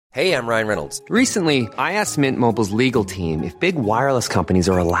Hey, I'm Ryan Reynolds. Recently, I asked Mint Mobile's legal team if big wireless companies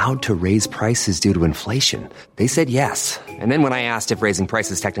are allowed to raise prices due to inflation. They said yes. And then when I asked if raising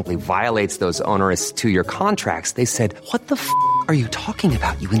prices technically violates those onerous two-year contracts, they said, "What the f*** are you talking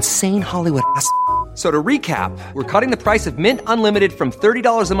about, you insane Hollywood ass?" So to recap, we're cutting the price of Mint Unlimited from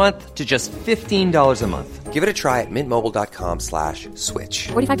 $30 a month to just $15 a month. Give it a try at mintmobile.com/switch.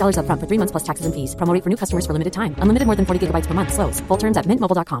 $45 up front for 3 months plus taxes and fees. Promo rate for new customers for limited time. Unlimited more than 40 gigabytes per month. Slows full terms at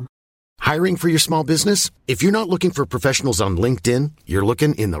mintmobile.com. Hiring for your small business? If you're not looking for professionals on LinkedIn, you're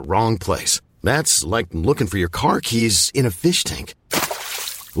looking in the wrong place. That's like looking for your car keys in a fish tank.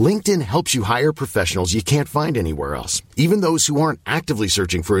 LinkedIn helps you hire professionals you can't find anywhere else, even those who aren't actively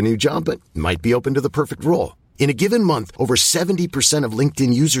searching for a new job but might be open to the perfect role. In a given month, over 70% of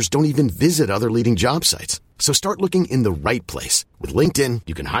LinkedIn users don't even visit other leading job sites. So start looking in the right place. With LinkedIn,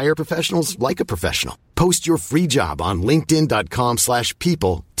 you can hire professionals like a professional. Post your free job on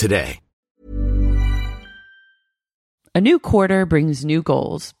linkedin.com/people today. A new quarter brings new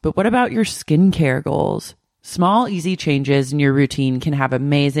goals, but what about your skincare goals? Small, easy changes in your routine can have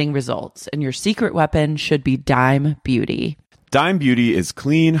amazing results, and your secret weapon should be Dime Beauty. Dime Beauty is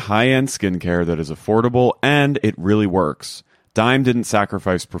clean, high-end skincare that is affordable, and it really works. Dime didn't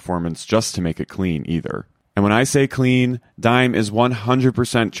sacrifice performance just to make it clean either. And when I say clean, Dime is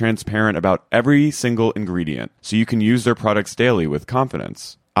 100% transparent about every single ingredient, so you can use their products daily with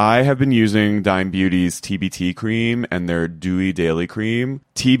confidence. I have been using Dime Beauty's TBT cream and their Dewy Daily Cream.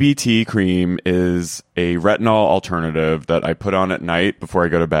 TBT cream is a retinol alternative that I put on at night before I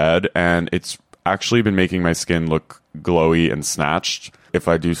go to bed, and it's actually been making my skin look glowy and snatched, if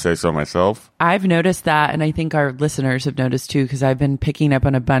I do say so myself. I've noticed that, and I think our listeners have noticed too, because I've been picking up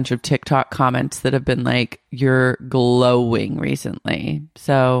on a bunch of TikTok comments that have been like, "You're glowing recently."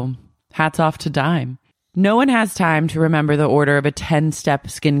 So hats off to Dime. No one has time to remember the order of a 10-step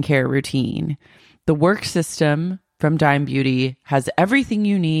skincare routine. The work system from Dime Beauty has everything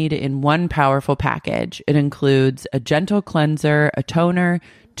you need in one powerful package. It includes a gentle cleanser, a toner,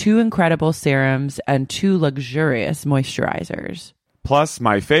 2 incredible serums, and 2 luxurious moisturizers. Plus,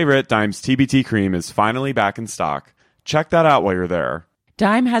 my favorite, Dime's TBT cream, is finally back in stock. Check that out while you're there.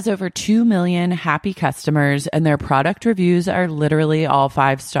 Dime has over 2 million happy customers, and their product reviews are literally all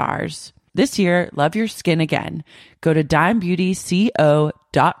 5 stars. This year, love your skin again. Go to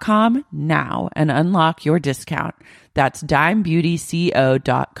dimebeautyco.com now and unlock your discount. That's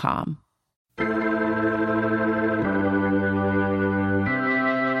dimebeautyco.com.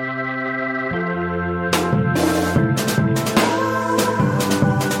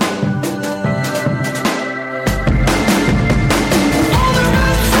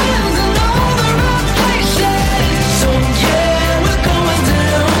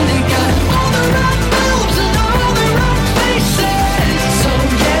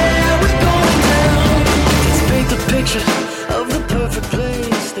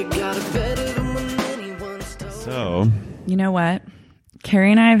 So, you know what?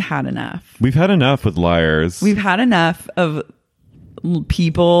 Carrie and I have had enough. We've had enough with liars. We've had enough of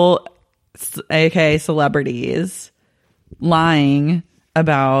people, aka celebrities, lying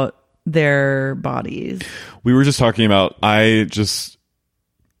about their bodies. We were just talking about, I just,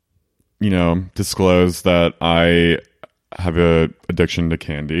 disclosed that I have a addiction to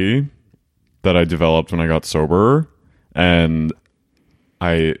candy that I developed when I got sober, and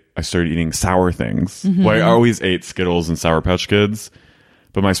I started eating sour things. Mm-hmm. Well, I always ate Skittles and Sour Patch Kids,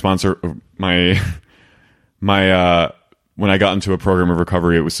 but my sponsor, when I got into a program of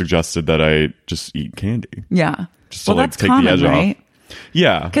recovery, it was suggested that I just eat candy. Yeah. Just to take common, the edge right? off.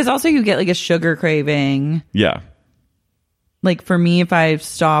 Yeah. Because also you get like a sugar craving. Yeah. Like for me, if I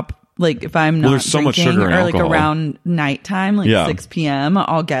stop, like if I'm not there's so much drinking, sugar in or like alcohol. around nighttime, like 6 p.m.,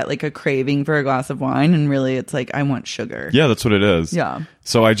 I'll get like a craving for a glass of wine, and really it's like I want sugar. Yeah, that's what it is. Yeah.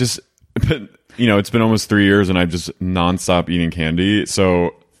 So I just, it's been almost 3 years, and I've just nonstop eating candy.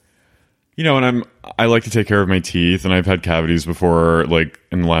 So, and I like to take care of my teeth, and I've had cavities before, like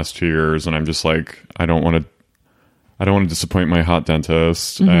in the last 2 years, and I'm just like, I don't want to disappoint my hot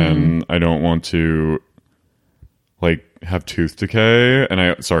dentist, and I don't want to like have tooth decay. And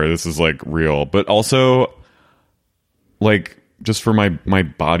this is like real, but also like just for my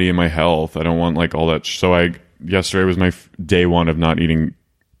body and my health, I don't want like all that. Yesterday was my day 1 of not eating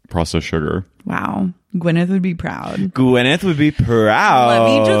processed sugar. Wow. Gwyneth would be proud. Gwyneth would be proud. Let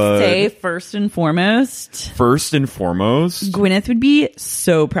me just say, first and foremost, Gwyneth would be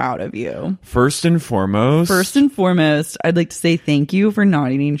so proud of you. First and foremost, I'd like to say thank you for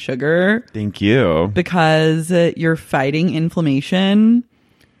not eating sugar. Thank you. Because you're fighting inflammation,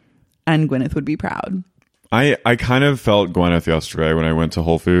 and Gwyneth would be proud. I kind of felt Gwyneth yesterday when I went to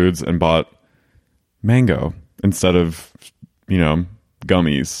Whole Foods and bought mango instead of,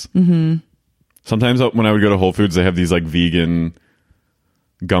 gummies. Mm-hmm. Sometimes when I would go to Whole Foods, they have these like vegan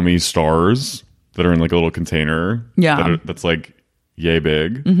gummy stars that are in like a little container. Yeah. That's like yay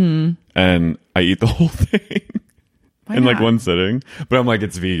big. Mm-hmm. And I eat the whole thing in like one sitting. But I'm like,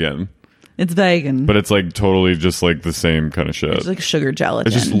 it's vegan. It's vegan. But it's like totally just like the same kind of shit. It's like sugar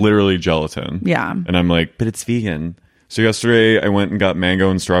gelatin. It's just literally gelatin. Yeah. And I'm like, but it's vegan. So yesterday I went and got mango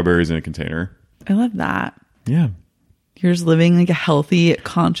and strawberries in a container. I love that. Yeah. You're just living like a healthy,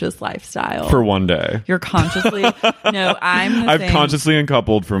 conscious lifestyle. For one day. You're consciously... No, I've consciously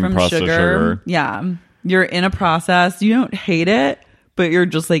uncoupled from processed sugar. Yeah. You're in a process. You don't hate it, but you're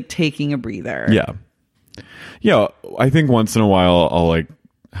just like taking a breather. Yeah. Yeah. I think once in a while I'll like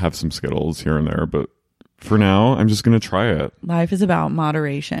have some Skittles here and there, but for now I'm just going to try it. Life is about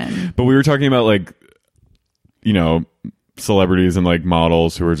moderation. But we were talking about like, celebrities and like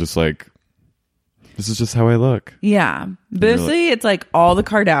models who are just like, this is just how I look. Yeah. Basically, it's like all the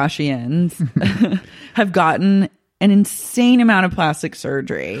Kardashians have gotten an insane amount of plastic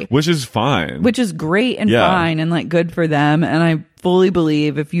surgery. Which is fine. Which is great and fine and like good for them. And I fully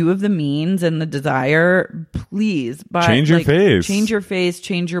believe if you have the means and the desire, please change your face. Change your face,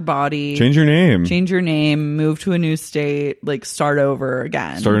 change your body. Change your name. Change your name, move to a new state, like start over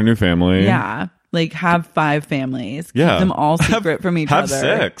again. Start a new family. Yeah. Like have 5 families. Yeah. Keep them all secret from each other.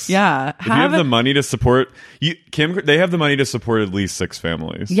 Have 6. Yeah. If you have the money to support they have the money to support at least 6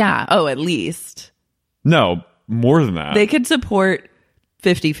 families. Yeah. Oh, at least. No, more than that. They could support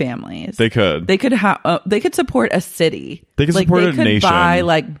 50 families. They could. They could have. They could support a city. They could support a nation. They could buy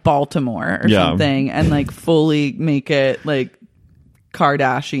like Baltimore or something and like fully make it like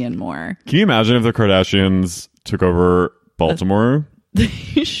Kardashian more. Can you imagine if the Kardashians took over Baltimore? They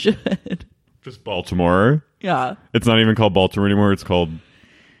should. Just Baltimore. Yeah. It's not even called Baltimore anymore. It's called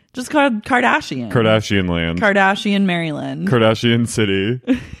just called Kardashian. Kardashian land. Kardashian Maryland. Kardashian City.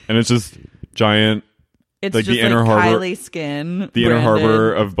 And it's just giant. It's like just the inner like harbor, Kylie skin. The branded. inner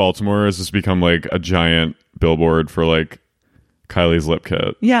harbor of Baltimore has just become like a giant billboard for like Kylie's lip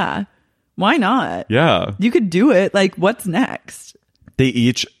kit. Yeah. Why not? Yeah. You could do it. Like, what's next? They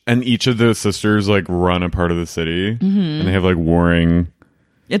each of the sisters like run a part of the city and they have like warring.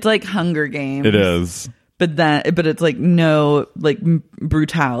 It's like Hunger Games. It is. But it's like no like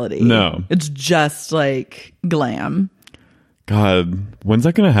brutality. No. It's just like glam. God, when's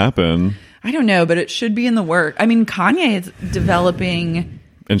that going to happen? I don't know, but it should be in the work. I mean, Kanye is developing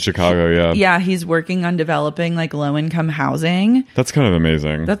in Chicago, yeah. Yeah, he's working on developing like low-income housing. That's kind of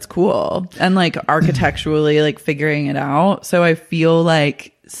amazing. That's cool. And like architecturally like figuring it out. So I feel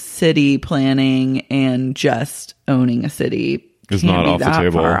like city planning and just owning a city is not off the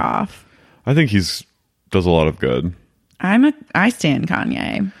table. Far off. I think does a lot of good. I stand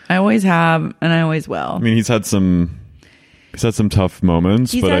Kanye. I always have and I always will. I mean, he's had some tough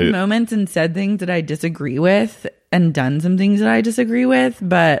moments. He's had moments and said things that I disagree with and done some things that I disagree with,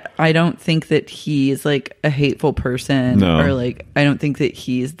 but I don't think that he's like a hateful person or like I don't think that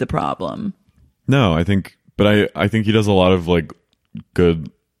he's the problem. No, I think he does a lot of like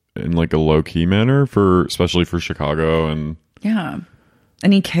good in like a low key manner especially for Chicago and yeah.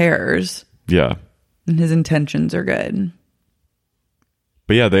 And he cares. Yeah. And his intentions are good.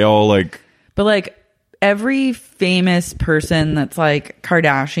 But yeah, they all like every famous person that's like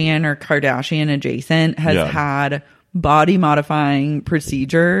Kardashian or Kardashian adjacent has had body modifying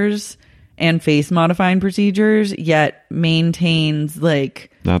procedures and face modifying procedures, yet maintains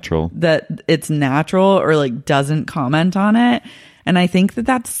like natural, that it's natural or like doesn't comment on it. And I think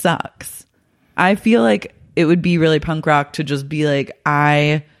that sucks. I feel like it would be really punk rock to just be like,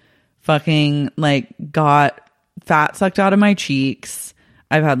 I fucking like got fat sucked out of my cheeks.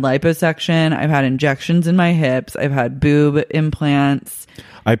 I've had liposuction. I've had injections in my hips. I've had boob implants.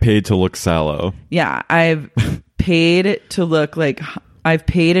 I paid to look sallow. Yeah. I've paid to look like, I've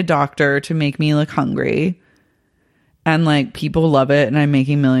paid a doctor to make me look hungry. And like people love it and I'm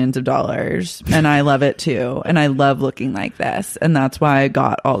making millions of dollars and I love it too. And I love looking like this. And that's why I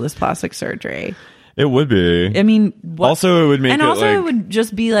got all this plastic surgery. It would be. I mean, also it would make and it also like, it would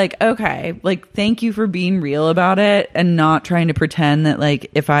just be like, okay, like thank you for being real about it and not trying to pretend that like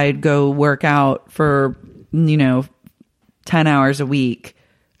if I'd go work out for 10 hours a week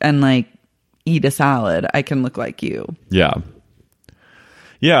and like eat a salad, I can look like you. Yeah.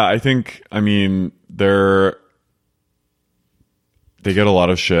 Yeah, I mean they get a lot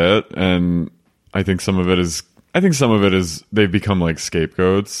of shit and I think some of it is they've become like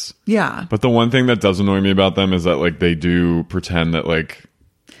scapegoats. Yeah. But the one thing that does annoy me about them is that like they do pretend that like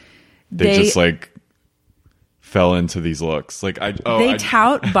they just like fell into these looks. Like they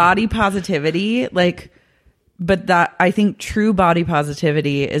tout body positivity, like, but that I think true body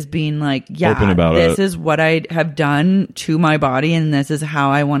positivity is being like, yeah, open about this it. is what I have done to my body, and this is how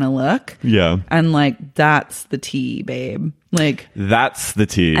I want to look. Yeah, and like that's the tea, babe. Like that's the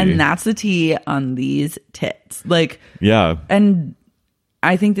tea, and that's the tea on these tits. Like, yeah, and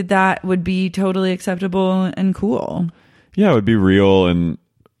I think that would be totally acceptable and cool. Yeah, it would be real, and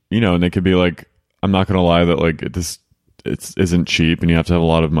and they could be like, I'm not gonna lie that like it isn't cheap, and you have to have a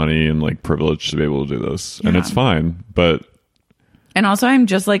lot of money and like privilege to be able to do this, and it's fine. But and also, I'm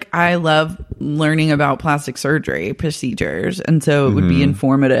just like, I love learning about plastic surgery procedures, and so it would be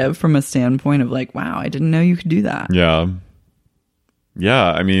informative from a standpoint of like, wow, I didn't know you could do that. Yeah.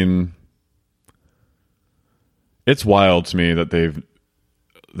 I mean, it's wild to me that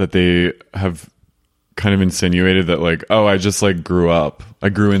they have kind of insinuated that like, oh, I just like grew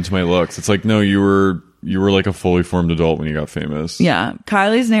into my looks. It's like, no, you were like a fully formed adult when you got famous. Yeah.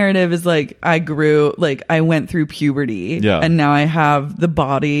 Kylie's narrative is like, I went through puberty, and now I have the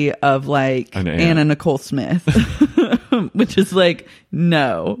body of like Anna Nicole Smith, which is like,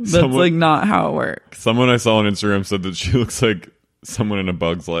 no, that's like not how it works. Someone I saw on Instagram said that she looks like someone in A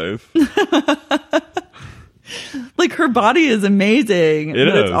Bug's Life. Like, her body is amazing. It but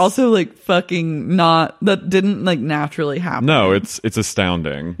is. It's also like fucking not, that didn't like naturally happen. No, it's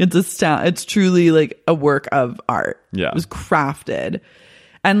astounding. It's truly like a work of art. Yeah. It was crafted.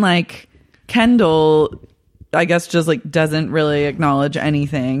 And like Kendall, I guess, just like doesn't really acknowledge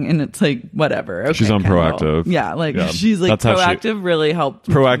anything, and it's like, whatever. Okay, she's on Kendall. Proactive. Yeah, like she's like, Proactive really helped.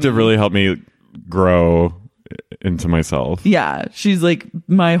 Proactive really helped me grow into myself. Yeah, she's like,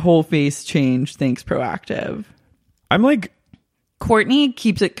 my whole face changed thanks Proactive. I'm like, Courtney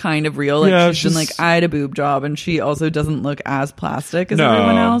keeps it kind of real. Like, yeah, she's been like, I had a boob job, and she also doesn't look as plastic as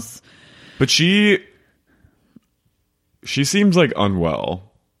everyone else. But she seems like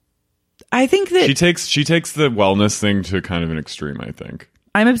unwell. I think that she takes the wellness thing to kind of an extreme, I think.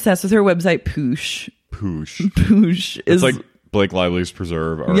 I'm obsessed with her website, Poosh. Poosh is like Blake Lively's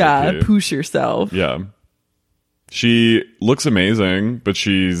Preserve. RIP. Yeah, Poosh yourself. Yeah. She looks amazing, but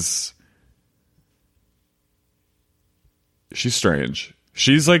she's strange.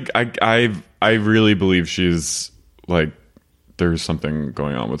 She's like, I really believe she's like, there's something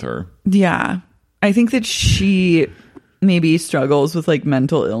going on with her. Yeah. I think that she maybe struggles with like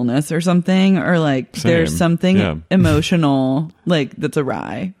mental illness or something, or like there's something emotional like that's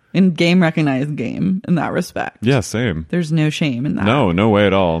awry. And Game recognized Game in that respect. Yeah, same. There's no shame in that. No way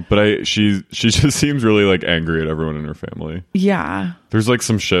at all. But she just seems really like angry at everyone in her family. Yeah. There's like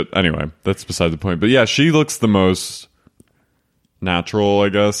some shit. Anyway, that's beside the point. But yeah, she looks the most natural, I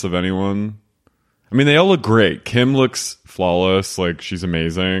guess, of anyone. I mean, they all look great. Kim looks flawless. Like, she's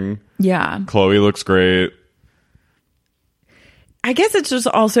amazing. Yeah. Khloe looks great. I guess it's just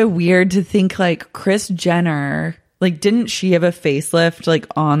also weird to think like Kris Jenner, like, didn't she have a facelift like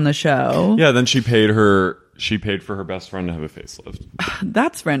on the show? Yeah, then she paid for her best friend to have a facelift.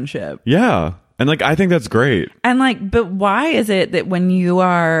 That's friendship. Yeah. And like, I think that's great. And like, but why is it that when you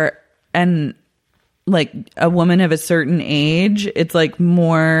are like a woman of a certain age, it's like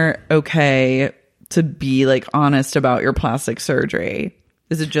more okay to be like honest about your plastic surgery?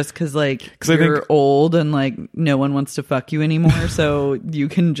 Is it just because like you're old and like no one wants to fuck you anymore, so you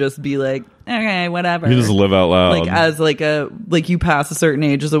can just be like, okay, whatever. You just live out loud. Like, as like you pass a certain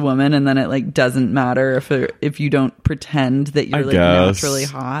age as a woman, and then it like doesn't matter if you don't pretend that you're like naturally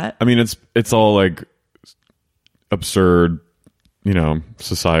hot. I mean, it's all like absurd,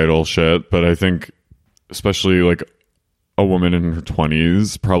 societal shit. But I think especially like a woman in her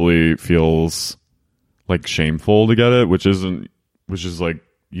 20s probably feels like shameful to get it, which is like,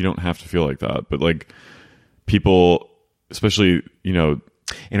 you don't have to feel like that, but like people, especially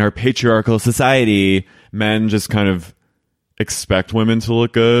in our patriarchal society, men just kind of expect women to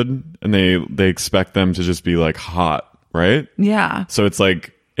look good, and they expect them to just be like hot, right? Yeah. So it's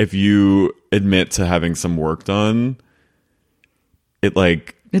like, if you admit to having some work done, it's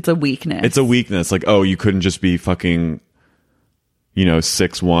a weakness. It's a weakness. Like, oh, you couldn't just be fucking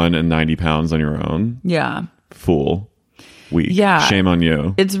 6'1" and 90 pounds on your own. Yeah. Fool. Weak. Yeah. Shame on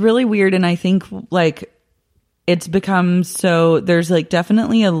you. It's really weird, and I think like it's become so, there's like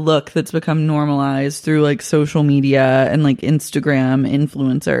definitely a look that's become normalized through like social media and like Instagram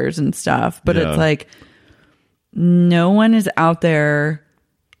influencers and stuff, but it's like no one is out there,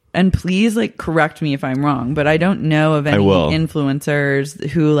 and please like correct me if I'm wrong, but I don't know of any influencers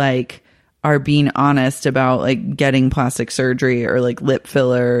who like are being honest about like getting plastic surgery or like lip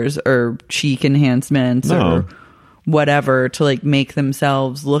fillers or cheek enhancements or whatever to like make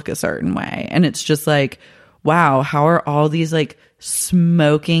themselves look a certain way. And it's just like, wow, how are all these like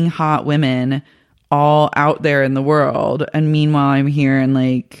smoking hot women all out there in the world, and meanwhile I'm here and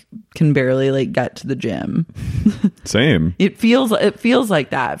like can barely like get to the gym. Same. It feels like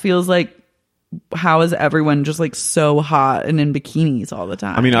that. It feels like, how is everyone just like so hot and in bikinis all the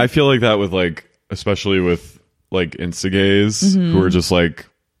time? I mean, I feel like that with like, especially with like Insta-gays who are just like,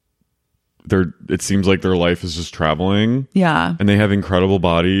 it seems like their life is just traveling. Yeah. And they have incredible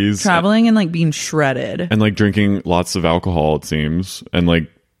bodies. Traveling and like being shredded. And like drinking lots of alcohol, it seems. And like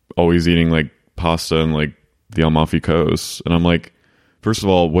always eating like pasta and like the Amalfi Coast. And I'm like, first of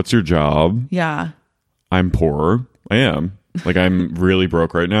all, what's your job? Yeah. I'm poor. I am. Like, I'm really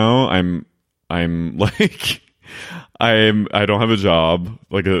broke right now. I'm like, I don't have a job,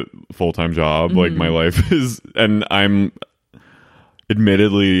 like a full-time job. Like my life is, and I'm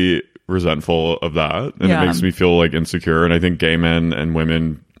admittedly resentful of that. And it makes me feel like insecure. And I think gay men and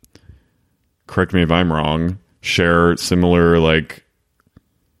women, correct me if I'm wrong, share similar, like,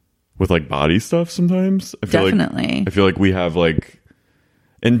 with like body stuff sometimes. I feel Definitely. I feel like we have like,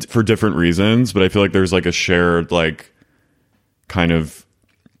 and for different reasons, but I feel like there's like a shared like kind of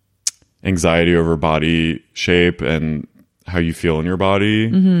anxiety over body shape and how you feel in your body.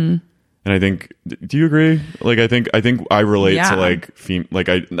 And I think, do you agree? Like, I think I relate to like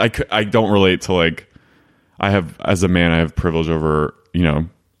I don't relate to like, I have, as a man, I have privilege over, you know,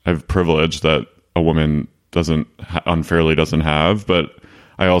 I have privilege that a woman unfairly doesn't have. But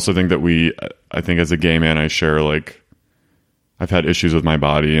I also think that I think as a gay man, I share like, I've had issues with my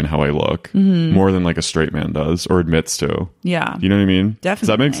body and how I look more than like a straight man does or admits to. Yeah. You know what I mean? Definitely. Does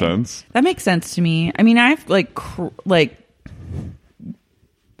that make sense? That makes sense to me. I mean, I've like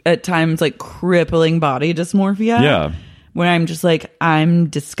at times like crippling body dysmorphia. Yeah. When I'm just like, I'm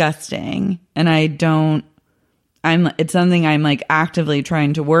disgusting and it's something I'm like actively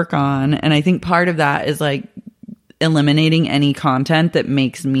trying to work on. And I think part of that is like eliminating any content that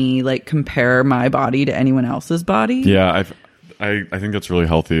makes me like compare my body to anyone else's body. Yeah. I think that's really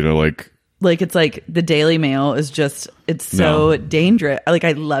healthy to like it's like the Daily Mail is just, it's so dangerous. Like,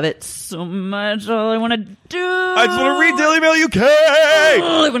 I love it so much. All I want to do, I just want to read Daily Mail UK.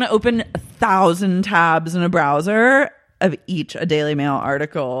 I want to open 1,000 tabs in a browser of each a Daily Mail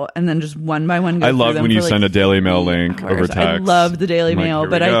article and then just one by one go I through love them when you for, send a Daily Mail link over text. I love the Daily Mail,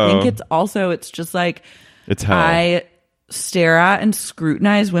 but I think it's just like, it's hell. I stare at and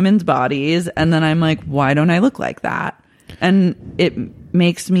scrutinize women's bodies and then I'm like, why don't I look like that? And it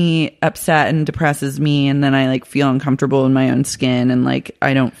makes me upset and depresses me, and then I like feel uncomfortable in my own skin and like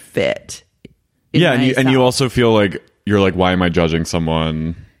I don't fit. Yeah, and you also feel like you're like, why am I judging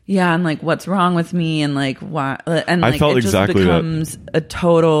someone? Yeah, and like what's wrong with me, and like why? And like, I felt it just exactly becomes a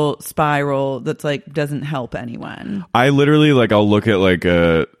total spiral that's like doesn't help anyone. I literally like I'll look at like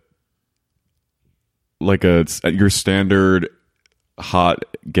your standard hot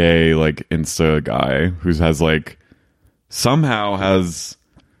gay like Insta guy who somehow has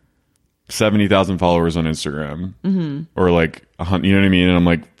 70,000 followers on Instagram or like 100, you know what I mean? And I'm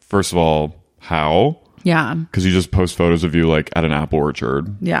like, first of all, how? Yeah. Because you just post photos of you like at an apple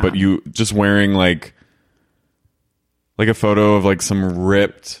orchard. Yeah. But you just wearing like a photo of like some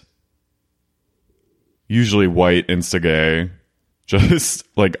ripped, usually white Insta gay, just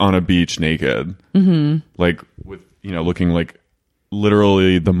like on a beach naked. Like with, you know, looking like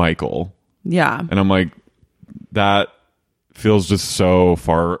literally the Michael. Yeah. And I'm like, that feels just so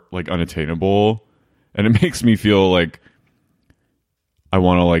far like unattainable, and it makes me feel like I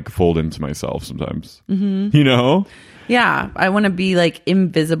want to like fold into myself sometimes. You know? Yeah, I want to be like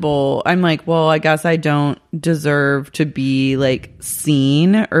invisible. I'm like, well, I guess I don't deserve to be like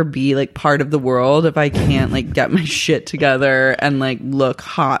seen or be like part of the world if I can't like get my shit together and like look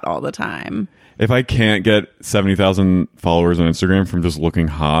hot all the time. If I can't get 70,000 followers on Instagram from just looking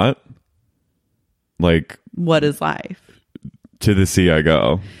hot, like, what is life? To the sea I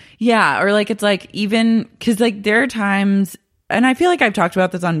go. Yeah, or like it's like even because like there are times, and I feel like I've talked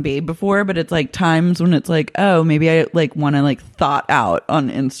about this on Babe before, but it's like times when it's like, oh, maybe I like want to like thought out on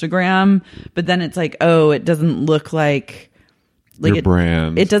Instagram, but then it's like, oh, it doesn't look like your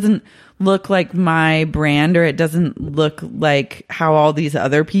brand. It doesn't look like my brand, or it doesn't look like how all these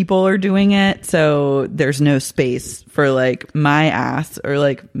other people are doing it. So there's no space for like my ass or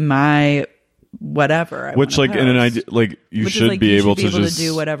like my whatever. Which like in an idea, like you should like, be you able should be to able just to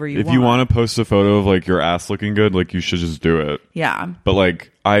do whatever you if want. you want to post a photo of like your ass looking good, like you should just do it. Yeah. But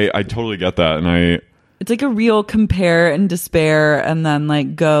like I totally get that, and it's like a real compare and despair, and then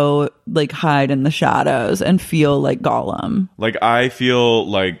like go like hide in the shadows and feel like Gollum. Like I feel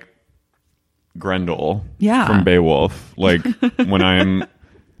like Grendel Yeah. from Beowulf. Like when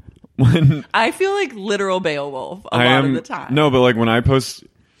when I feel like literal Beowulf a I lot am of the time. no, but like when I post,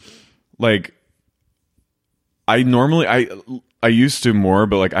 like I normally I used to more,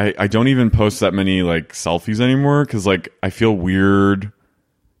 but like I don't even post that many like selfies anymore because like I feel weird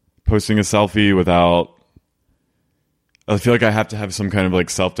posting a selfie without. I feel like I have to have some kind of like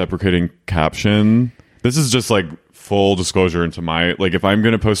self-deprecating caption. This is just like full disclosure into my like if I'm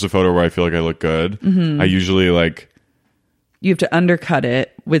gonna post a photo where I feel like I look good, I usually like You have to undercut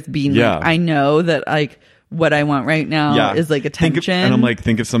it with being Yeah. like, I know that like what I want right now is like attention. And I'm like,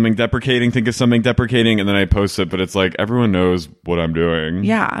 think of something deprecating, and then I post it, but it's like everyone knows what I'm doing.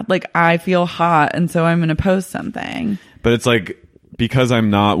 yeah, like I feel hot and so I'm going to post something. But it's like because I'm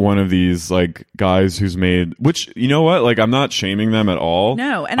not one of these like guys who's made, which you know what, like I'm not shaming them at all.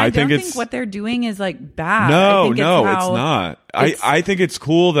 No, and I don't think what they're doing is like bad. No, I think it's not. I think it's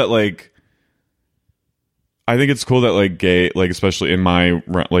cool that like gay, like especially in my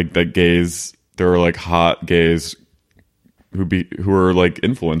like that gays, there are like hot gays who are like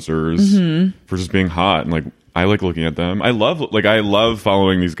influencers for just being hot, and like I like looking at them. I love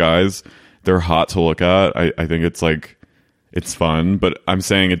following these guys. They're hot to look at. I think it's like it's fun, but I'm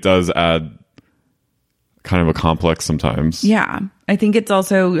saying it does add kind of a complex sometimes. Yeah. I think it's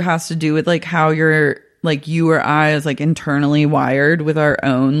also has to do with like how you're like you or I is like internally wired with our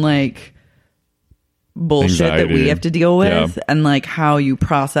own like bullshit Anxiety. that we have to deal with, Yeah. and like how you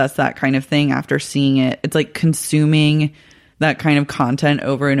process that kind of thing after seeing it. It's like consuming that kind of content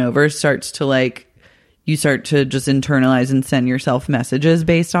over and over starts to like you start to just internalize and send yourself messages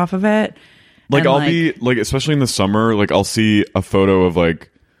based off of it. Like And, I'll be like, especially in the summer, like I'll see a photo of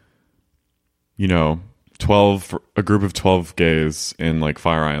like, you know, a group of 12 gays in like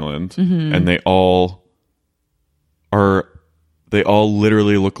Fire Island, and they all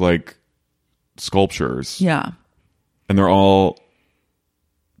literally look like sculptures. yeah. And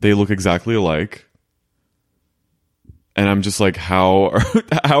they look exactly alike. And I'm just like, how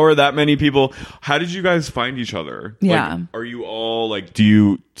are that many people? How did you guys find each other? Yeah. Like, are you all like, do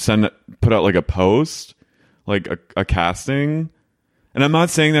you put out like a post, like a casting? And I'm not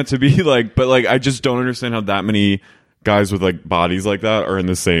saying that to be like, but like, I just don't understand how that many guys with like bodies like that are in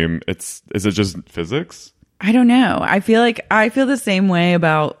the same. Is it just physics? I don't know. I feel the same way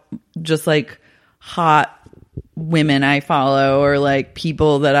about just like hot women I follow or like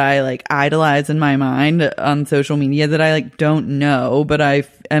people that I like idolize in my mind on social media that I like don't know, but I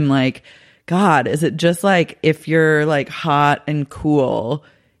am like, God, is it just like if you're like hot and cool,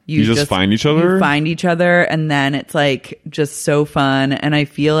 you just find each other? You find each other, and then it's like just so fun. And I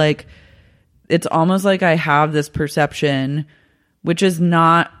feel like it's almost like I have this perception, which is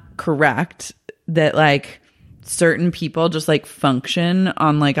not correct, that like certain people just like function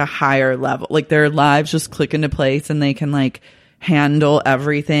on like a higher level, like their lives just click into place and they can like handle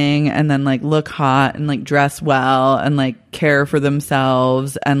everything and then like look hot and like dress well and like care for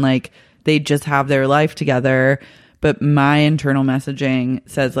themselves and like they just have their life together. But my internal messaging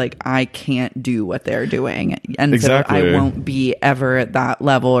says like I can't do what they're doing, and Exactly. so I won't be ever at that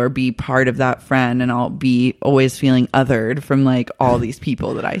level or be part of that friend, and I'll be always feeling othered from like all these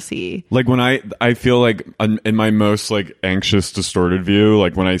people that I see. Like when I feel like in my most like anxious, distorted view,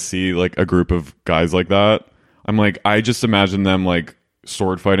 like when I see like a group of guys like that, I'm like, I just imagine them like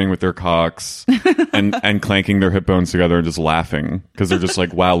sword fighting with their cocks and clanking their hip bones together and just laughing because they're just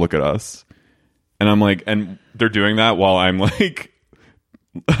like, wow, look at us. And I'm like, and they're doing that while I'm like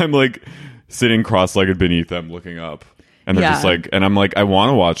sitting cross-legged beneath them looking up. And they're just like, and I'm like, I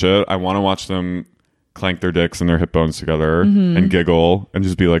want to watch it. I want to watch them clank their dicks and their hip bones together and giggle and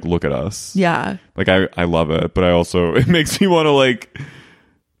just be like, look at us. Yeah. Like, I love it. But I also, it makes me want to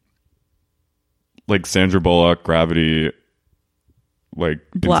like Sandra Bullock, Gravity, like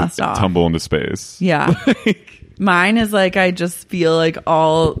Blast off. tumble into space. Yeah. Mine is like, I just feel like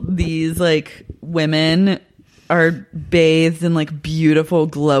all these like women are bathed in like beautiful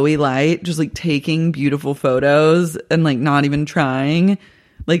glowy light, just like taking beautiful photos and like not even trying.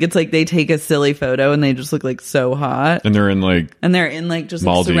 Like it's like they take a silly photo and they just look like so hot. And they're in like just like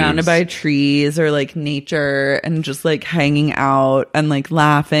Maldives. surrounded by trees or like nature and just like hanging out and like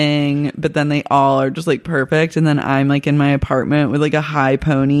laughing, but then they all are just like perfect. And then I'm like in my apartment with like a high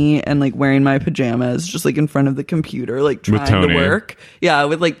pony and like wearing my pajamas just like in front of the computer, like With trying to Tony. work. Yeah,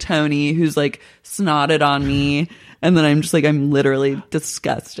 with like Tony who's like snotted on me. And then I'm just like, I'm literally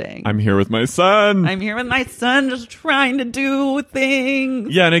disgusting. I'm here with my son. I'm here with my son just trying to do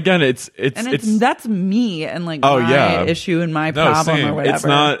things. Yeah, and again, it's That's me and like Oh, my yeah. issue and my no, problem same. or whatever. It's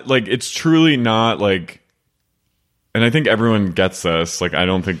not like, it's truly not like, and I think everyone gets this. Like, I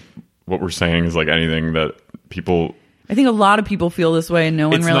don't think what we're saying is like anything that people. I think a lot of people feel this way and no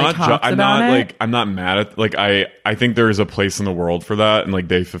one It's really not talks I'm about not it. like, I'm not mad at, like, I think there is a place in the world for that, and like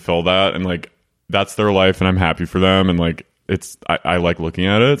they fulfill that, and like that's their life, and I'm happy for them, and like I like looking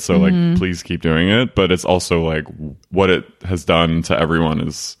at it, so like please keep doing it. But it's also like what it has done to everyone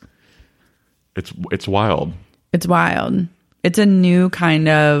is it's wild. It's wild. It's a new kind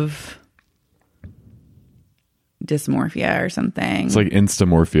of dysmorphia or something. It's like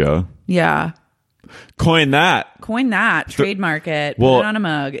instamorphia. Yeah. Coin that. Trademark it, Well, put it on a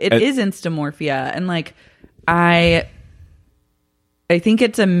mug. It is instamorphia. And like I think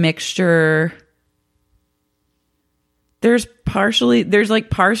it's a mixture. There's like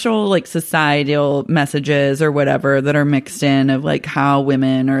partial like societal messages or whatever that are mixed in of like how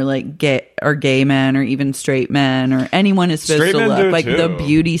women or like gay men or even straight men or anyone is supposed Straight to men look. do Like too. the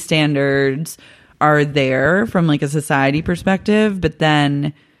beauty standards are there from like a society perspective, but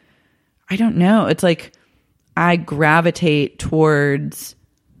then I don't know. It's like I gravitate towards.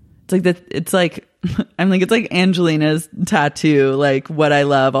 It's like I'm like, it's like Angelina's tattoo, like what I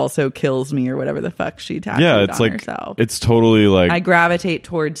love also kills me or whatever the fuck she tattooed It's on like herself. it's totally like I gravitate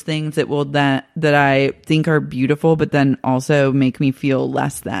towards things that I think are beautiful, but then also make me feel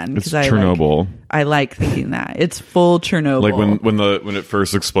less than. it's I Chernobyl. I like thinking that it's full Chernobyl. Like when it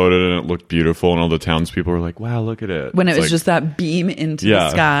first exploded and it looked beautiful and all the townspeople were like, "Wow, look at it!" when it It's was like, just that beam into the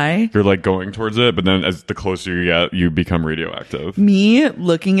sky. You're like going towards it, but then as the closer you get, you become radioactive. Me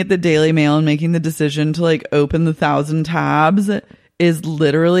looking at the Daily Mail and making the decision to like open the 1,000 tabs is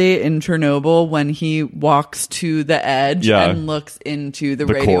literally in Chernobyl when he walks to the edge and looks into the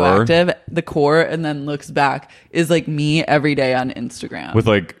radioactive core and then looks back is like me every day on Instagram With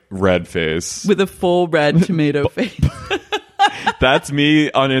like red face. with a full red tomato face. That's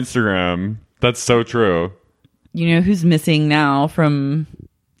me on Instagram. That's so true. You know who's missing now from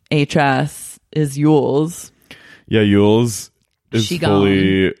HS is Yules. Yeah, Yules is She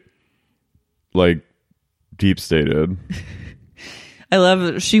fully like deep stated. I love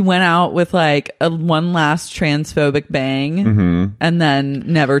that she went out with like one last transphobic bang and then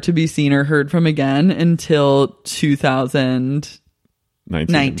never to be seen or heard from again until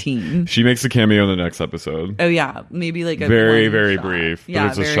 2019. She makes a cameo in the next episode. Oh yeah, maybe like a Very, one very shot. brief. Yeah, but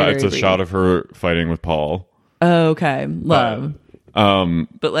it's very, a shot. very It's a brief. shot of her fighting with Paul. Oh, okay, love.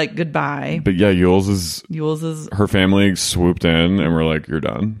 But like goodbye. yeah, Yules is Yules' her family swooped in and we're like, "You're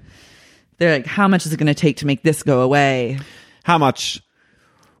done." they're like, how much is it going to take to make this go away? How much?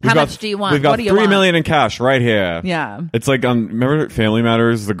 How much do you want? We've got What do you $3 want? million in cash right here. Yeah. It's like remember Family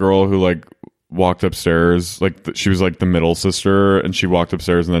Matters, the girl who like walked upstairs, like she was like the middle sister, and she walked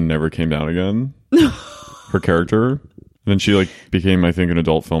upstairs and then never came down again. Her character. And then she like became, I think, an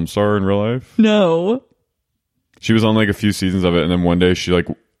adult film star in real life. No. She was on like a few seasons of it, and then one day she like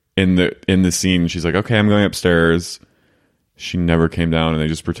in the scene, she's like, "Okay, I'm going upstairs." She never came down, and they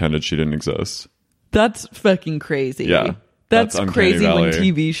just pretended she didn't exist. That's fucking crazy. Yeah. That's Uncanny crazy Valley. when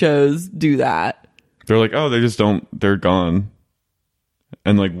TV shows do that. They're like, "Oh, they just don't. They're gone."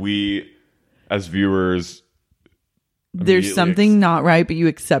 And like we, as viewers, There's immediately something not right, but you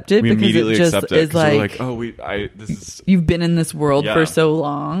accept it we because immediately it just accept it is 'cause we're like, "Oh, this is." you've been in this world Yeah. for so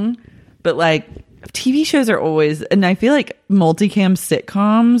long. But like TV shows are always, and I feel like multicam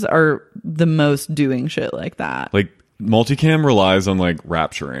sitcoms are the most doing shit like that. Like multicam relies on like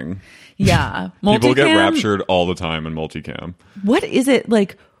rapturing. Yeah. People get Multicam- raptured all the time in multicam. What is it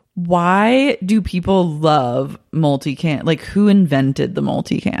like? Why do people love multicam? Like, who invented the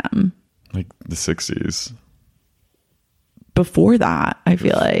multicam? Like the 60s, Before that, I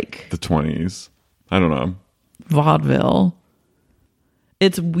feel like the 20s. I don't know. vaudeville.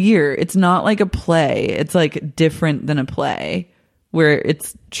 It's weird. It's not like a play. It's like different than a play where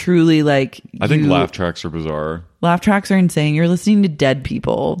it's truly like I think laugh tracks are bizarre. Laugh tracks are insane. You're listening to dead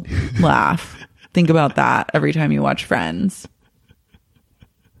people laugh. Think about that every time you watch Friends.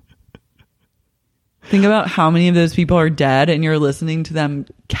 Think about how many of those people are dead and you're listening to them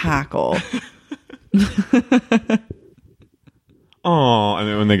cackle. Oh, and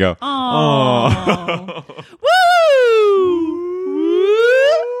then when they go, Oh. Woo!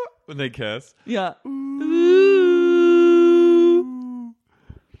 when they kiss. Yeah.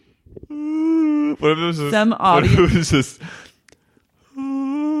 What if it was just, Some what if audience- it was just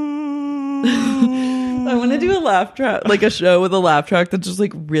I want to do a laugh track, like a show with a laugh track that's just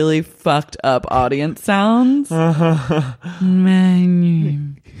like really fucked up audience sounds.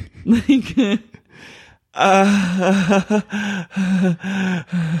 Man, like,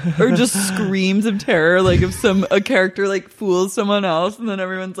 or just screams of terror, like if a character like fools someone else, and then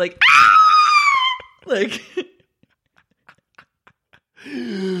everyone's like, ah! Like.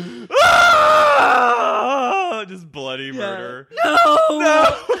 Oh, just bloody murder.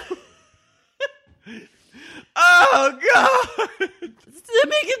 No. Oh, God.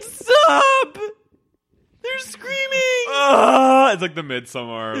 Make it stop. They're screaming. Oh, it's like the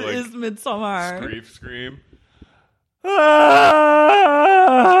Midsommar. It is Midsommar. Scream. Oh!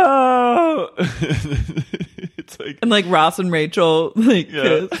 It's like, And like Ross and Rachel, like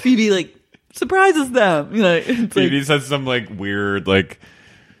Phoebe, like surprises them. You know, it's Phoebe like, says some like weird, like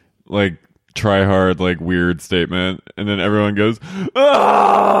try hard, like weird statement, and then everyone goes,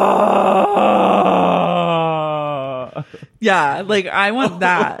 ah! yeah, like I want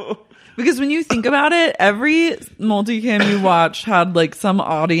that. Because when you think about it, every multicam you watch had like some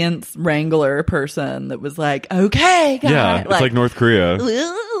audience wrangler person that was like, okay, guys. Yeah, it's like North Korea.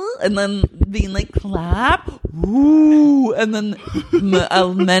 And then being like, clap, woo. And then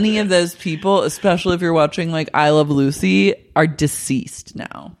many of those people, especially if you're watching like I Love Lucy, are deceased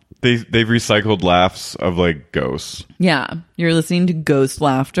now. They've recycled laughs of like ghosts. Yeah, you're listening to ghost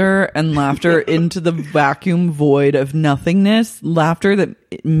laughter and laughter into the vacuum void of nothingness, laughter that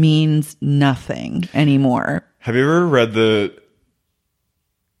means nothing anymore. Have you ever read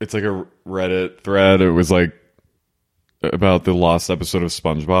it's like a Reddit thread. It was like about the lost episode of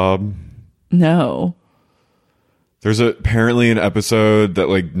SpongeBob. No. There's apparently an episode that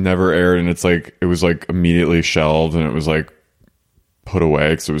like never aired, and it's like it was like immediately shelved, and it was like put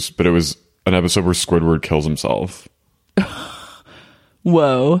away but it was an episode where Squidward kills himself.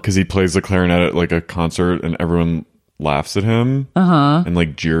 Whoa. Because he plays the clarinet at like a concert, and everyone laughs at him and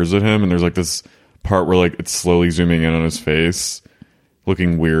like jeers at him, and there's like this part where like it's slowly zooming in on his face,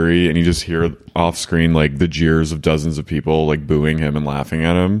 looking weary, and you just hear off screen like the jeers of dozens of people like booing him and laughing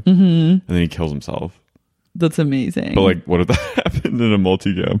at him, and then he kills himself. That's amazing. But like, what if that happened in a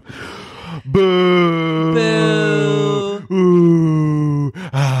multicam? Boo! Boo! Ooh!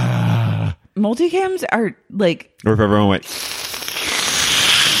 Ah! Multicams are like, Or if everyone went,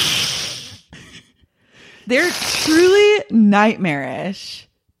 they're truly nightmarish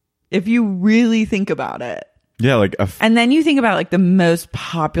if you really think about it. yeah, like a And then you think about like the most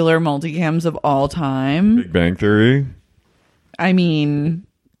popular multicams of all time. Big Bang Theory, I mean,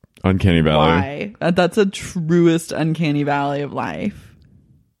 Uncanny Valley. why? That's a truest uncanny valley of life.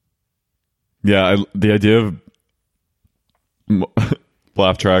 Yeah, the idea of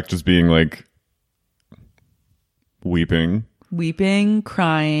laugh track just being like weeping. Weeping,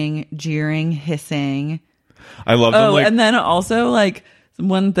 crying, jeering, hissing. I love them. Oh, Like, and then also like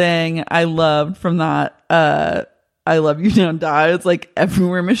one thing I loved from that I Love You Don't Die. It's like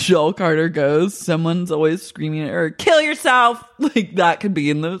everywhere Michelle Carter goes, someone's always screaming at her, kill yourself. Like that could be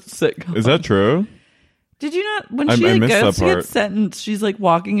in the sitcom. is that true? Did you not? When I she like, missed goes that to get part. sentenced, she's like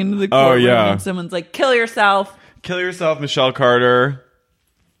walking into the Oh, courtroom yeah. and someone's like, kill yourself. Kill yourself, Michelle Carter.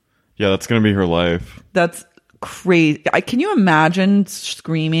 Yeah, that's gonna be her life. That's crazy. Can you imagine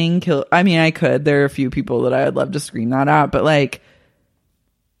screaming kill? I mean, I could. There are a few people that I would love to scream that at, but like,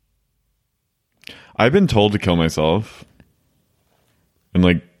 I've been told to kill myself, and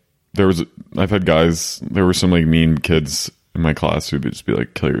like I've had guys. There were some like mean kids in my class who would just be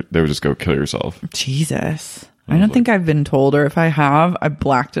like, they would just go kill yourself. Jesus. I don't think I've been told, or if I have, I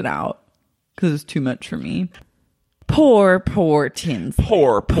blacked it out because it's too much for me. Poor Tinsley.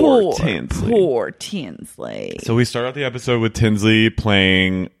 Poor Tinsley. Poor Tinsley. So we start out the episode with Tinsley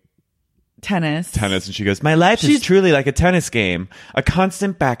playing Tennis. and she goes, "My life is truly like a tennis game, a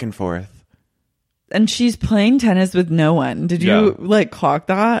constant back and forth." And she's playing tennis with no one. Did you like clock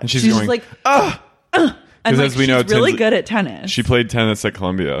that? And she's just going, like, And like, as we know, she's really Tinsley- good at tennis. She played tennis at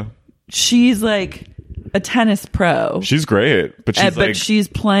Columbia. She's like a tennis pro. She's great, but she's like, she's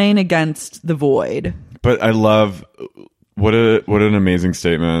playing against the void. but I love what an amazing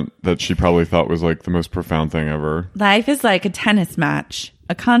statement that she probably thought was like the most profound thing ever. Life is like a tennis match,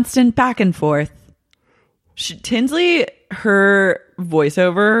 a constant back and forth. Tinsley, her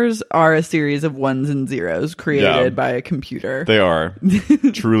voiceovers are a series of ones and zeros created by a computer. They are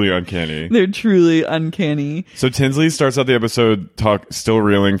truly uncanny. They're truly uncanny. So Tinsley starts out the episode still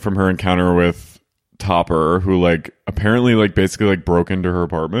reeling from her encounter with Topper, who like apparently like basically like broke into her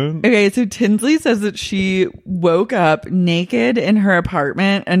apartment. Okay, so Tinsley says that she woke up naked in her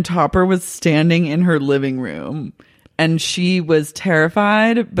apartment and Topper was standing in her living room. And she was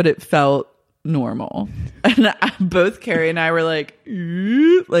terrified, but it felt normal. And both Carrie and I were like,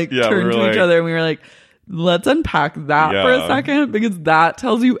 turned to each other and we were like, let's unpack that for a second, because that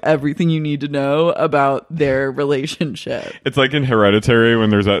tells you everything you need to know about their relationship. It's like in Hereditary when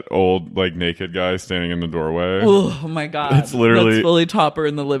there's that old like naked guy standing in the doorway. Oh my God. It's literally That's fully Topper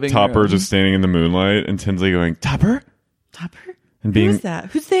in the living room. Topper just standing in the moonlight and Tinsley going, Topper? Topper? And being, Who is that?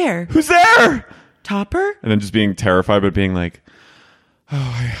 Who's there? Who's there? Topper? And then just being terrified, but being like,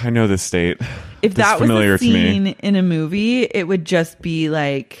 oh, I know this state. If This that is was familiar a to me. scene in a movie, it would just be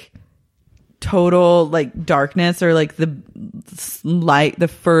like total like darkness or like the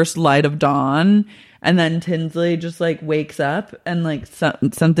first light of dawn. And then Tinsley just like wakes up and like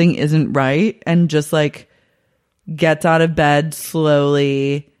something isn't right and just like gets out of bed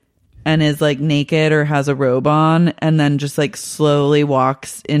slowly and is like naked or has a robe on and then just like slowly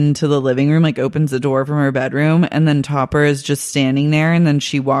walks into the living room, like opens the door from her bedroom, and then Topper is just standing there and then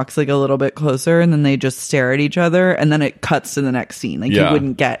she walks like a little bit closer and then they just stare at each other and then it cuts to the next scene. Like you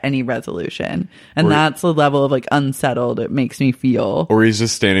wouldn't get any resolution. And that's the level of like unsettled it makes me feel. Or he's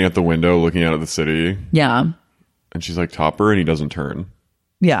just standing at the window looking out at the city. Yeah. And she's like, Topper, and he doesn't turn.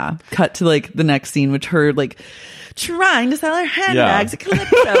 Yeah. Cut to like the next scene, which her like trying to sell her handbags at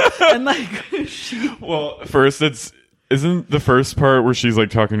Calypso. And like Well, first isn't the first part where she's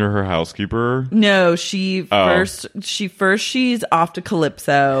like talking to her housekeeper? No, she's off to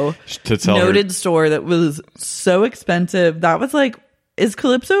Calypso To tell noted store that was so expensive. That was like, is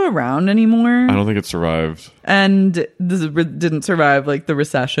Calypso around anymore? I don't think it survived. And this didn't survive like the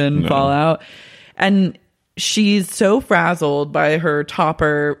recession fallout. And she's so frazzled by her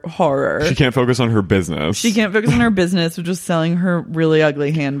Topper horror. She can't focus on her business. She can't focus on her business, which is selling her really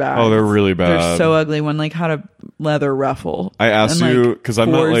ugly handbags. Oh, they're really bad. They're so ugly. One like had a leather ruffle. I asked and, you because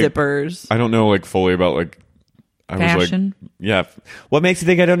I'm not 4 like zippers. I don't know like fully about like Fashion. Was like, yeah. What makes you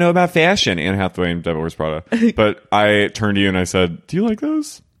think I don't know about fashion? Anne Hathaway and Devil Wears Prada. But I turned to you and I said, "Do you like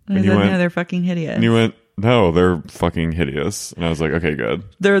those?" And you said, went, "No, they're fucking hideous." And you went, "No, they're fucking hideous." And I was like, "Okay, good."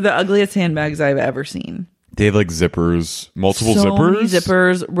 They're the ugliest handbags I've ever seen. They have like zippers, multiple so zippers, many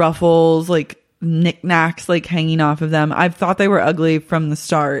zippers, ruffles, like knickknacks, like hanging off of them. I've thought they were ugly from the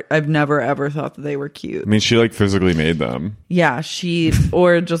start. I've never ever thought that they were cute. I mean, she like physically made them. Yeah,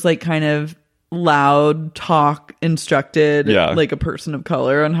 or just like kind of loud talk instructed like a person of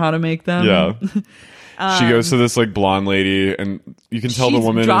color on how to make them. Yeah. She goes to this like blonde lady and you can tell the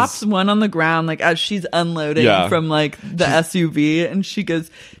woman drops one on the ground like as she's unloading from like the SUV and she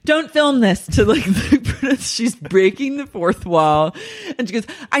goes, "Don't film this," to like she's breaking the fourth wall and she goes,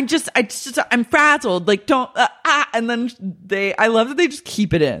 I'm frazzled, like don't and then I love that they just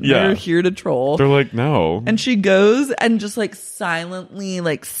keep it in. They're here to troll. They're like, no. And she goes and just like silently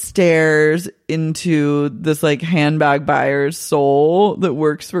like stares into this like handbag buyer's soul that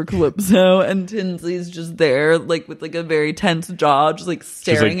works for Calypso, and Tinsley's just there like with like a very tense jaw, just like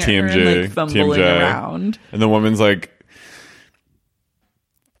staring like, at her and like fumbling around. And the woman's like,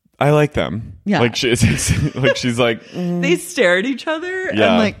 "I like them." Yeah. Like she's like they stare at each other and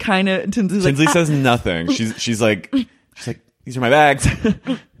like kind of Tinsley says nothing. She's like these are my bags.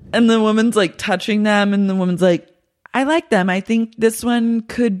 And the woman's like touching them and the woman's like, "I like them. I think this one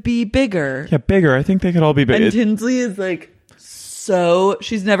could be bigger." Yeah, bigger. I think they could all be big. And Tinsley is like,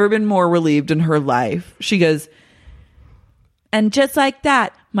 she's never been more relieved in her life. She goes, "And just like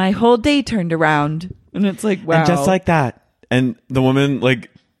that, my whole day turned around." And it's like, wow. And just like that. And the woman, like,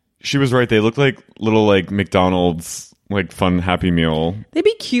 she was right. They look like little, like, McDonald's, like, fun Happy Meal. They'd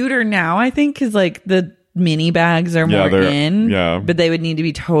be cuter now, I think, because, like, the mini bags are more in. Yeah. But they would need to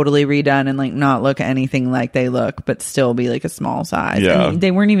be totally redone and, like, not look anything like they look, but still be, like, a small size. Yeah. And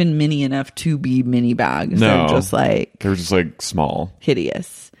they weren't even mini enough to be mini bags. No. They're just, like... They're just, like, small.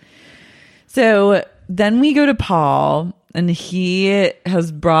 Hideous. So then we go to Paul... And he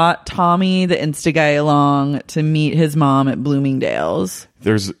has brought Tommy, the Insta guy, along to meet his mom at Bloomingdale's.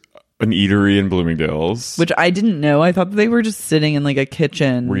 There's an eatery in Bloomingdale's. Which I didn't know. I thought that they were just sitting in like a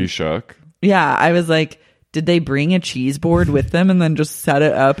kitchen. Were you shook? Yeah. I was like, did they bring a cheese board with them and then just set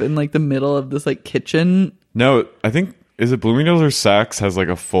it up in like the middle of this like kitchen? No, I think... Is it Bloomingdale's or Saks has like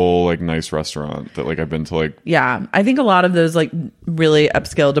a full like nice restaurant that like I've been to like... Yeah. I think a lot of those like really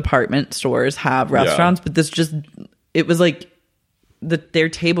upscale department stores have restaurants, but this just... It was like their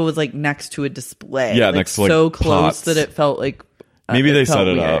table was like next to a display. Yeah, like, next to like so close pots. that it felt like maybe they felt set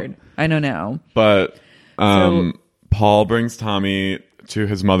it weird. up. I don't know. But Paul brings Tommy to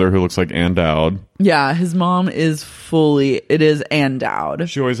his mother who looks like Ann Dowd. Yeah, his mom is it is Ann Dowd.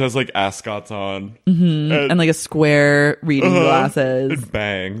 She always has like ascots on. Mm-hmm. And like a square reading glasses. And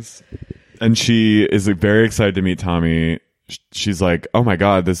bangs. And she is like, very excited to meet Tommy. She's like, "Oh my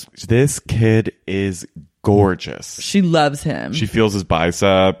God, this kid is gorgeous." She loves him. She feels his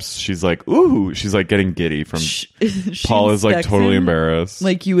biceps. She's like, "Ooh." She's like getting giddy from... Paul is like totally embarrassed.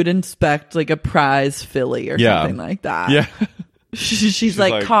 Like you would inspect like a prize filly or something like that. Yeah. She's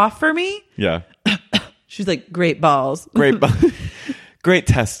like, "Cough for me?" Yeah. She's like, "Great balls." Great. Great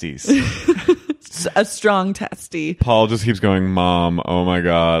testes. A strong testy. Paul just keeps going, Mom, oh my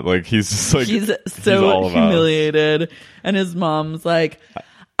God. Like, he's just like, He's all so of us. humiliated. And his mom's like,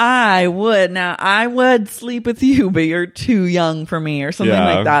 I would sleep with you, but you're too young for me, or something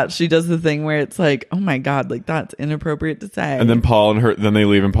Yeah. like that. She does the thing where it's like, oh my God, like that's inappropriate to say. And then Paul and her, then they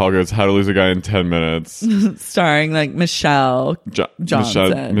leave and Paul goes, How to Lose a Guy in 10 Minutes. starring like Michelle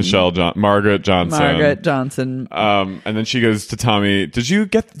Johnson. Margaret Johnson. Margaret Johnson. And then she goes to Tommy, Did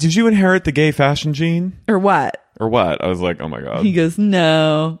you inherit the gay fashion gene? Or what? Or what? I was like, oh my God. He goes,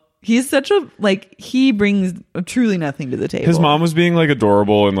 no. He's such a, like, he brings truly nothing to the table. His mom was being like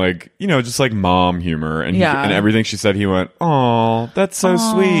adorable and like, you know, just like mom humor. And, Yeah. and everything she said, he went, oh, that's so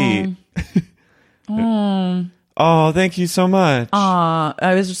sweet. Oh, thank you so much.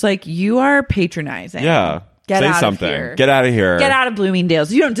 I was just like, you are patronizing. Yeah. Get Say out something. of here. Get out of here. Get out of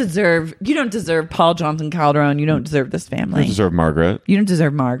Bloomingdale's. You don't deserve Paul Johnson Calderon. You don't deserve this family. You deserve Margaret. You don't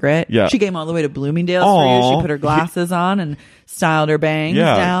deserve Margaret. Yeah. She came all the way to Bloomingdale's for Aw. you. She put her glasses on and styled her bangs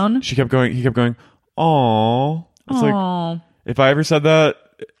Yeah. down. He kept going, oh. It's like, Aw. if I ever said that,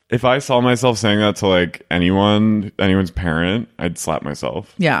 if I saw myself saying that to like anyone's parent, I'd slap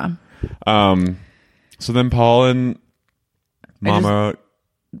myself. Yeah. So then Paul and Mama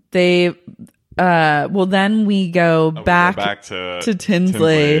They well then we go back to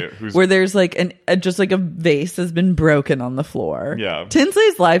Tinsley, who's, where there's like just like a vase has been broken on the floor. Yeah.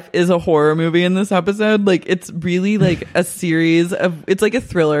 Tinsley's life is a horror movie in this episode. Like it's really like a series of, it's like a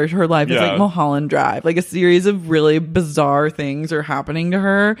thriller. Her life is Yeah. like Mulholland Drive. Like a series of really bizarre things are happening to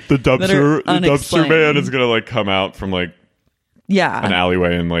her. the that are dumpster man unexplained. is gonna like come out from like Yeah. an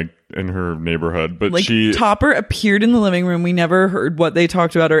alleyway in her neighborhood, but Like she Topper appeared in the living room. We never heard what they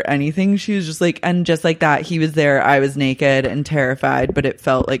talked about or anything. She was just like, and just like that, he was there. I was naked and terrified, but it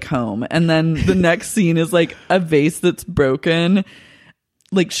felt like home. And then the next scene is like a vase that's broken,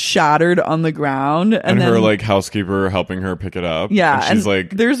 like shattered on the ground, and then her like housekeeper helping her pick it up. yeah, and she's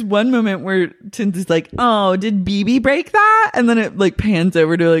like, there's one moment where Tinsley's like, "Oh, did BB break that?" And then it like pans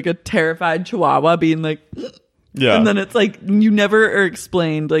over to like a terrified Chihuahua being like, yeah, and then it's like you never are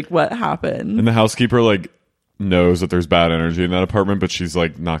explained like what happened. and the housekeeper like knows that there's bad energy in that apartment, but she's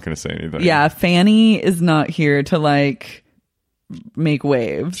like not gonna say anything. Yeah, Fanny is not here to like make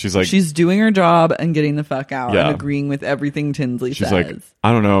waves. She's like- she's doing her job and getting the fuck out Yeah. and agreeing with everything Tinsley she's says. like,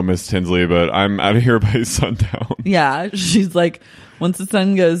 I don't know, Miss Tinsley, but I'm out of here by sundown. Yeah, she's like, once the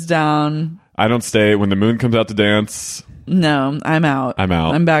sun goes down, I don't stay when the moon comes out to dance no, I'm out. I'm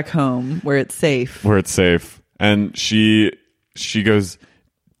out. I'm back home where it's safe. where it's safe. And she goes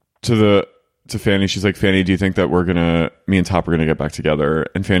to Fanny. She's like, Fanny, do you think that me and Top are gonna get back together?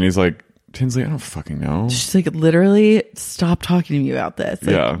 And Fanny's like, Tinsley, I don't fucking know. She's like, literally, stop talking to me about this.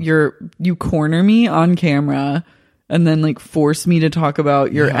 Like, Yeah. you corner me on camera and then like force me to talk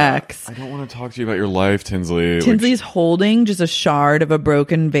about your ex. I don't want to talk to you about your life, Tinsley. Tinsley's holding just a shard of a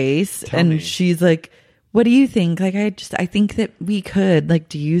broken vase, and she's like, what do you think? Like, I think that we could. Like,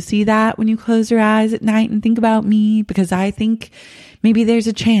 do you see that when you close your eyes at night and think about me? Because I think maybe there's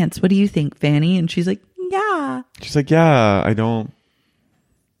a chance. What do you think, Fanny? And she's like, yeah. She's like, yeah,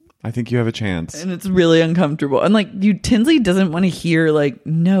 I think you have a chance. And it's really uncomfortable. And like, Tinsley doesn't want to hear like,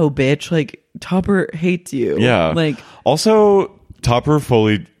 no, bitch. Like, Topper hates you. Yeah. Like, Also, Topper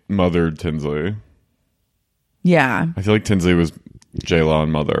fully mothered Tinsley. yeah. I feel like Tinsley was J-Law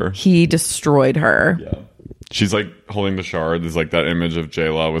and mother. He destroyed her. Yeah. She's like holding the shard. There's like that image of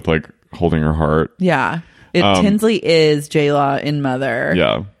J-Law with like holding her heart. Yeah. Tinsley is J-Law in Mother.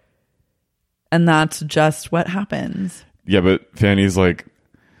 Yeah. And that's just what happens. Yeah, but Fanny's like,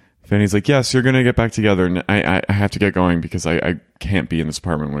 yes, you're going to get back together. And I have to get going because I can't be in this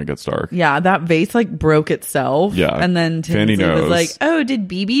apartment when it gets dark. Yeah, that vase like broke itself. Yeah. And then Fanny Tinsley was knows. like, oh, did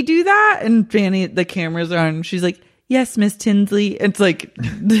BB do that? And Fanny, the cameras are on. And she's like, yes, Miss Tinsley. It's like,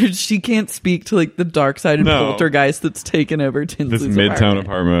 she can't speak to like the dark side of No. poltergeist that's taken over Tinsley's This midtown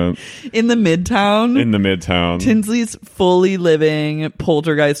apartment. In the midtown. In the midtown. Tinsley's fully living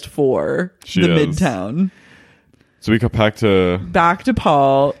Poltergeist 4. She the is. midtown. So we go back to Back to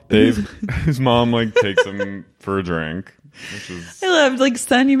Paul. Dave. His mom like takes him for a drink, which is I loved, like,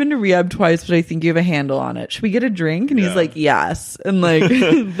 son, you've been to rehab twice, but I think you have a handle on it. Should we get a drink? And he's Yeah. like, yes. And, like,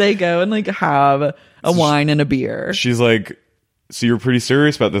 they go and, like, have a wine and a beer. she's like, so you're pretty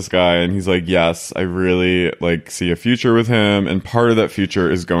serious about this guy? And he's like, yes, I really like see a future with him, and part of that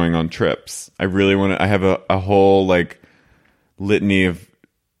future is going on trips. I really want to. I have a whole like litany of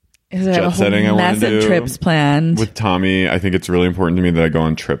Is there a whole setting I wanna mess of do trips planned? with Tommy. I think it's really important to me that I go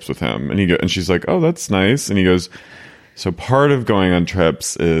on trips with him. And she's like, oh, that's nice. And he goes, so part of going on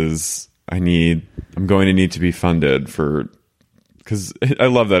trips is I'm going to need to be funded for because I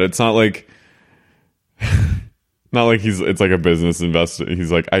love that. It's not like it's like a business investment.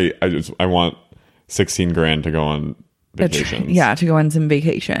 He's like, I want 16 grand to go on vacations. To go on some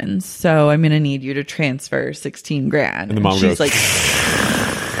vacations. So I'm going to need you to transfer 16 grand. And the mom she's goes, like,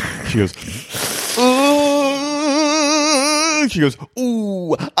 she goes, she goes,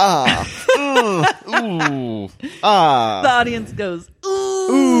 ooh, ah, ooh, ah. The audience goes,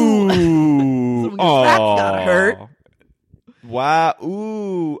 ooh. Ooh. Someone goes, that's gotta hurt. Wow.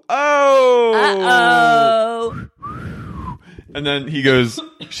 Ooh. Oh. Uh-oh. And then he goes,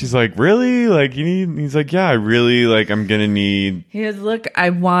 she's like, really? Like, you need, he's like, yeah, I really, like, I'm gonna need. He goes, look,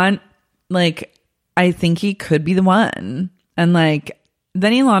 I think he could be the one. And like,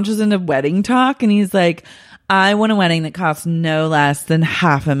 then he launches into wedding talk and he's like, I want a wedding that costs no less than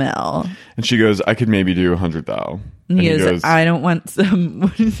 $500,000. And she goes, I could maybe do 100,000. And he goes, I don't want some.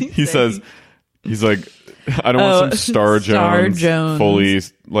 What does he say? Says, he's like, I don't want some Star Jones fully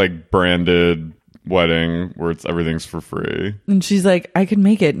like branded wedding where everything's for free. And she's like, I could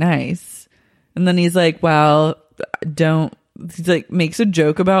make it nice. And then he's like, well, don't. He's like, makes a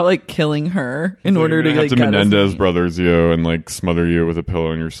joke about like killing her in order to like get Menendez brothers you and like smother you with a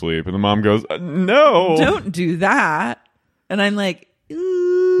pillow in your sleep. And the mom goes, no, don't do that. And I'm like,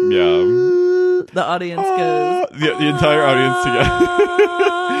 ooh. Yeah. The audience goes, the entire audience together.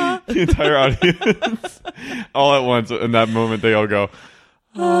 The entire audience all at once. In that moment, they all go,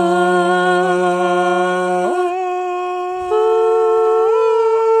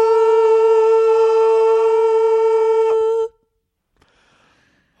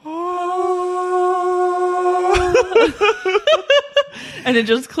 and it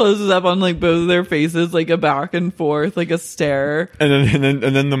just closes up on like both of their faces, like a back and forth, like a stare. And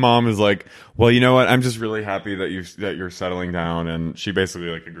then the mom is like, well, you know what? I'm just really happy that you're settling down. And she basically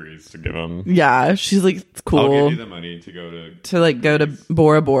like agrees to give him. Yeah, she's like, it's cool. I'll give you the money to go to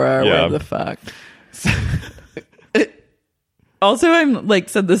Bora Bora or whatever the fuck. Also, I'm like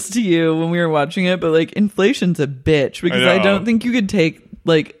said this to you when we were watching it, but like inflation's a bitch because I don't think you could take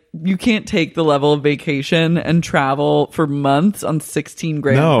like. You can't take the level of vacation and travel for months on 16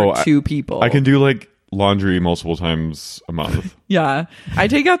 grand for two people. I can do like laundry multiple times a month. Yeah. I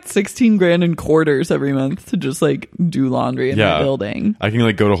take out 16 grand in quarters every month to just like do laundry in the building. I can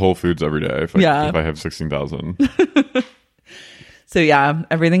like go to Whole Foods every day if I have 16,000. So yeah,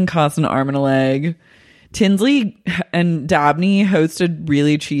 everything costs an arm and a leg. Tinsley and Dabney host a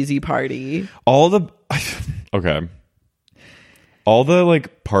really cheesy party. Okay. All the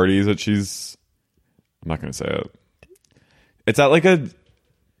like parties that I'm not going to say it. It's at like a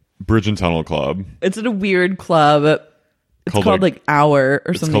bridge and tunnel club. It's at a weird club. It's called like Hour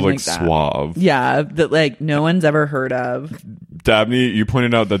or something like that. It's called like Suave. Yeah, that like no one's ever heard of. Dabney, you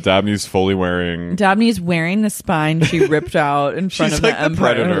pointed out that Dabney's wearing the spine she ripped out in front of the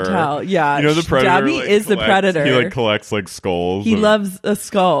Empire Hotel. Yeah, you know the Predator. Dabney like, is the Predator. He like collects like skulls. He loves a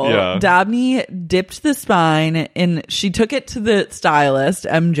skull. Yeah. Dabney dipped the spine in. She took it to the stylist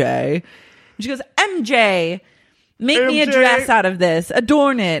MJ. And she goes, MJ. Make me a dress out of this.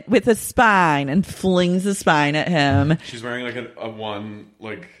 Adorn it with a spine, and flings the spine at him. She's wearing like a one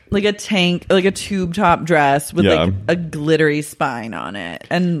like a tank, like a tube top dress with like a glittery spine on it,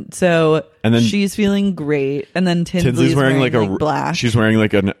 and then she's feeling great. And then Tinsley's wearing like black. She's wearing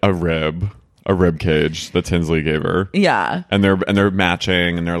like a rib cage that Tinsley gave her. Yeah, and they're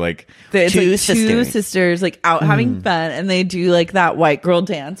matching, and they're like two sisters like out having fun, and they do like that white girl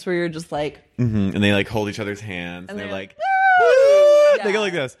dance where you're just like. Mm-hmm. And they like hold each other's hands and they're like, woo! Yeah. They go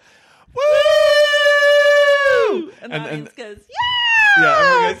like this, woo! And the audience goes, yeah! Yeah,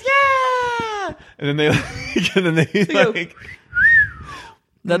 everyone goes, yeah! And then they like,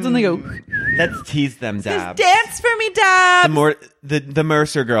 that's when they go, let's tease them, Dab. Dance for me, Dab! The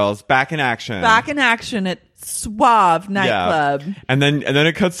Mercer girls, back in action. Back in action at Suave nightclub. Yeah. And then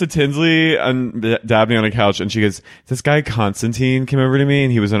it cuts to Tinsley and Dabney on a couch, and she goes, this guy Constantine came over to me,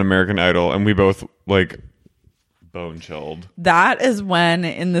 and he was on American Idol, and we both like bone chilled. That is when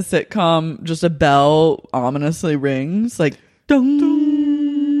in the sitcom just a bell ominously rings, like dong,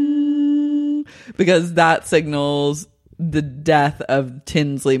 dong, because that signals the death of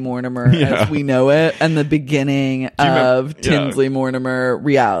Tinsley Mortimer as we know it, and the beginning of Tinsley Mortimer,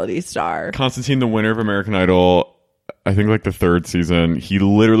 reality star. Constantine, the winner of American Idol, I think like the third season, he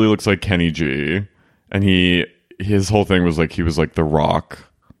literally looks like Kenny G, and his whole thing was like he was like The Rock.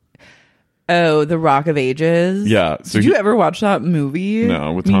 Oh, The Rock of Ages. Yeah. So did you ever watch that movie?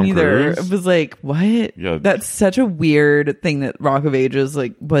 No, with Tom Cruise. It was like, what? Yeah. That's such a weird thing that Rock of Ages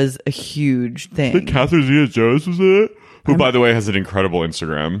like was a huge thing. Like Catherine Zeta-Jones was in it? Who, by the way, has an incredible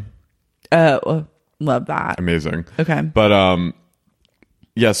Instagram. Oh, love that. Amazing. Okay. But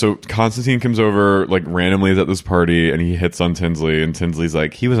Yeah, so Constantine comes over like randomly at this party and he hits on Tinsley, and Tinsley's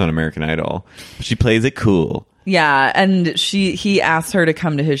like, he was on American Idol. She plays it cool. Yeah, and he asked her to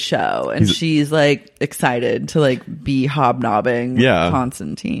come to his show, and she's like excited to like be hobnobbing with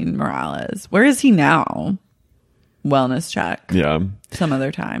Constantine Morales. Where is he now? Wellness check. Yeah. Some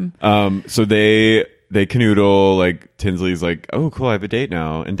other time. So they canoodle, like Tinsley's like, oh cool, I have a date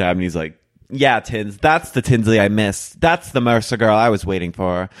now. And Dabney's like, yeah, Tins, that's the Tinsley I missed. That's the Mercer girl I was waiting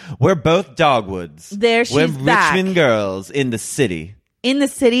for. We're both Dogwoods. There she's We're back. Richmond girls in the city. In the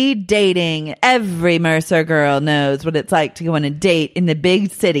city, dating. Every Mercer girl knows what it's like to go on a date in the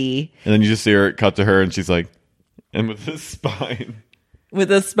big city. And then you just see her cut to her and she's like, and with a spine.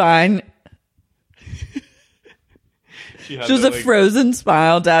 With a spine. She was a frozen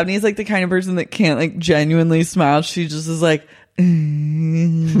smile. Dabney's like the kind of person that can't like genuinely smile. She just is like, it's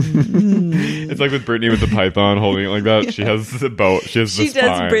like with Britney with the python holding it like that. Yeah. She has the boat. She has the spine. She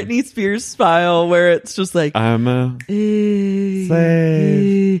does Britney Spears smile where it's just like, I'm a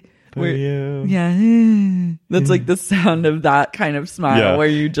slave for you. Yeah. That's like the sound of that kind of smile where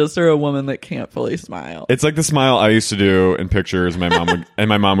you just are a woman that can't fully smile. It's like the smile I used to do in pictures. My mom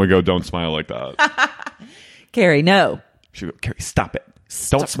would go, don't smile like that. Carrie, no. She would go, Carrie, stop it.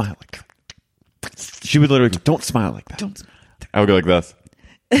 Don't smile like that. She would literally go, don't smile like that. Don't smile. I would go like this.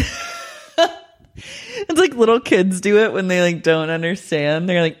 It's like little kids do it when they like don't understand.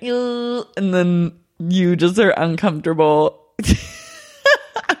 They're like, ew, and then you just are uncomfortable.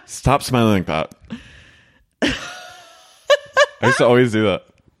 Stop smiling like that. I used to always do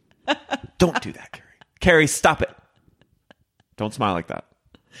that. Don't do that, Carrie. Carrie, stop it. Don't smile like that.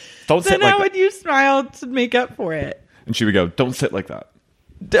 Don't sit like that. Then how would you smile to make up for it? And she would go, don't sit like that.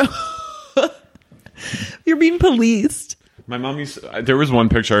 You're being policed. My mom there was one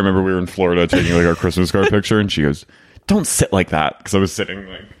picture I remember we were in Florida taking like our Christmas card picture, and she goes, don't sit like that, because I was sitting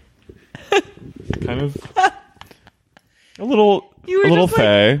like kind of a little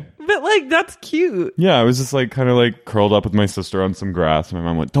fey. Like, but like that's cute. Yeah, I was just like kind of like curled up with my sister on some grass, and my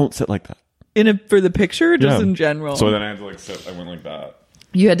mom went, don't sit like that. For the picture or just in general? So then I had to like sit. I went like that.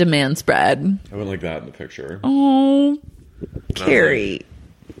 You had to man spread. I went like that in the picture. Oh, Carrie.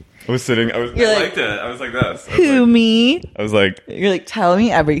 I was sitting. I liked it. I was like this. Who, me? I was like, you're like, tell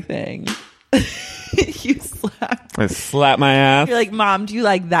me everything. You slap. I slapped my ass. You're like, Mom, do you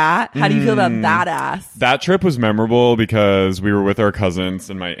like that? How do you feel about that ass? That trip was memorable because we were with our cousins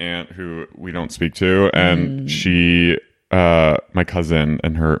and my aunt, who we don't speak to, and she, my cousin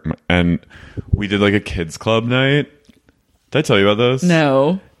and we did like a kids club night. Did I tell you about this?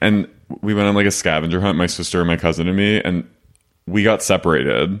 No. And we went on like a scavenger hunt, my sister, my cousin, and me, and we got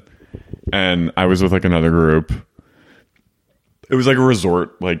separated. And I was with like another group. It was like a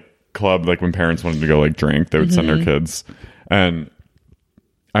resort like club, like when parents wanted to go like drink, they would send their kids. And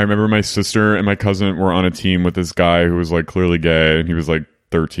I remember my sister and my cousin were on a team with this guy who was like clearly gay, and he was like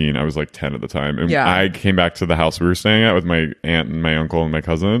 13. I was like 10 at the time. And I came back to the house we were staying at with my aunt and my uncle and my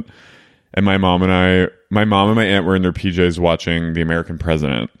cousin. And my mom and my aunt were in their PJs watching The American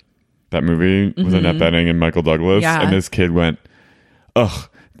President. That movie with Annette Bening and Michael Douglas. Yeah. And this kid went, ugh.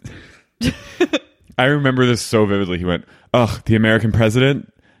 I remember this so vividly. He went, ugh, the American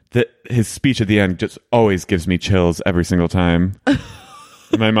president, his speech at the end just always gives me chills every single time. And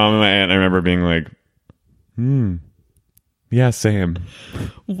my mom and my aunt, I remember being like, yeah, same.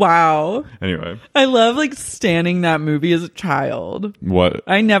 Wow. Anyway. I love like standing that movie as a child. What?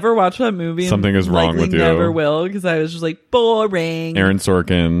 I never watched that movie. Something is wrong with you. Never will, because I was just like, boring. Aaron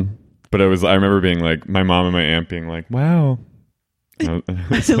Sorkin. But I remember being like, my mom and my aunt being like, wow. I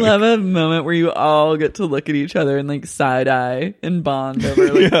love a moment where you all get to look at each other and like side eye and bond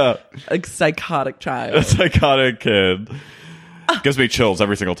over like a psychotic child. A psychotic kid. Gives me chills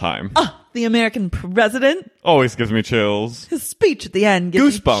every single time. The American president always gives me chills. His speech at the end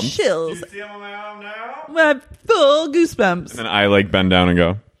gives goosebumps. Me chills. Do you see him on my arm now? My full goosebumps. And then I like bend down and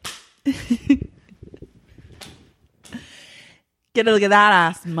go. Get a look at that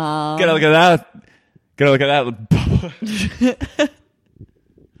ass, Mom. Get a look at that. Get a look at that.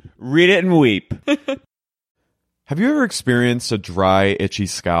 Read it and weep. Have you ever experienced a dry, itchy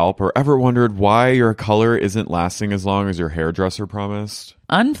scalp, or ever wondered why your color isn't lasting as long as your hairdresser promised?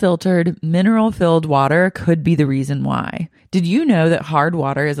 Unfiltered, mineral-filled water could be the reason why. Did you know that hard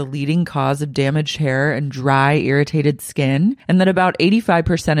water is a leading cause of damaged hair and dry, irritated skin? And that about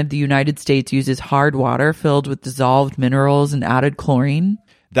 85% of the United States uses hard water filled with dissolved minerals and added chlorine?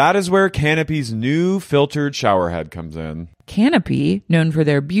 That is where Canopy's new filtered showerhead comes in. Canopy, known for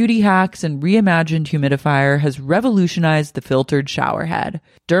their beauty hacks and reimagined humidifier, has revolutionized the filtered showerhead.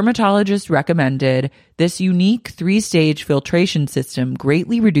 Dermatologists recommended this unique 3-stage filtration system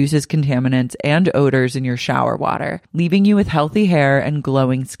greatly reduces contaminants and odors in your shower water, leaving you with healthy hair and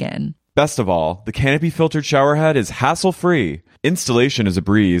glowing skin. Best of all, the Canopy filtered showerhead is hassle-free. Installation is a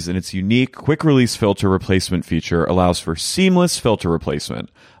breeze, and its unique quick-release filter replacement feature allows for seamless filter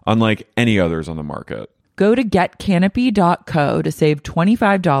replacement, unlike any others on the market. Go to getcanopy.co to save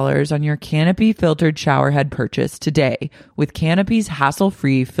 $25 on your Canopy filtered showerhead purchase today with Canopy's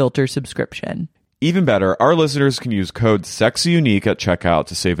hassle-free filter subscription. Even better, our listeners can use code SEXYUNIQUE at checkout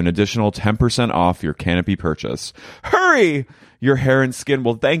to save an additional 10% off your Canopy purchase. Hurry! Your hair and skin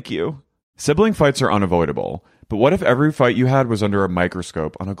will thank you. Sibling fights are unavoidable, but what if every fight you had was under a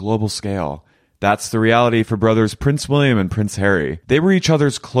microscope on a global scale? That's the reality for brothers Prince William and Prince Harry. They were each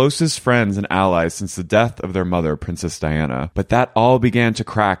other's closest friends and allies since the death of their mother, Princess Diana. But that all began to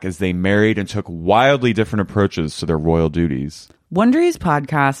crack as they married and took wildly different approaches to their royal duties. Wondery's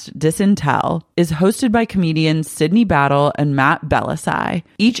podcast, Disintel, is hosted by comedians Sydney Battle and Matt Bellassai.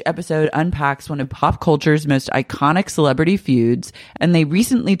 Each episode unpacks one of pop culture's most iconic celebrity feuds, and they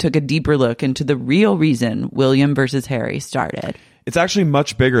recently took a deeper look into the real reason William versus Harry started. It's actually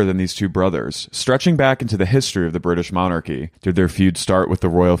much bigger than these two brothers, stretching back into the history of the British monarchy. Did their feud start with the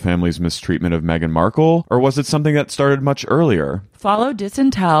royal family's mistreatment of Meghan Markle, or was it something that started much earlier? Follow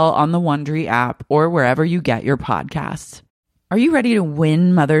Disintel on the Wondery app or wherever you get your podcasts. Are you ready to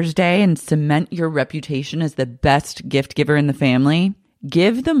win Mother's Day and cement your reputation as the best gift giver in the family?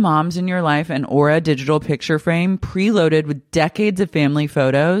 Give the moms in your life an Aura digital picture frame preloaded with decades of family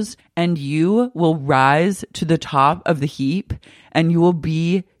photos, and you will rise to the top of the heap, and you will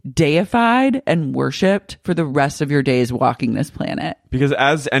be deified and worshipped for the rest of your days walking this planet. Because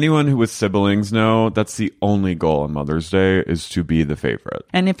as anyone who with siblings know, that's the only goal on Mother's Day is to be the favorite.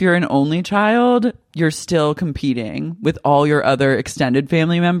 And if you're an only child, you're still competing with all your other extended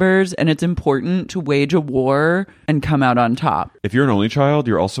family members, and it's important to wage a war and come out on top. If you're an only child,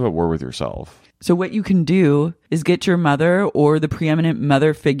 you're also at war with yourself. So what you can do is get your mother or the preeminent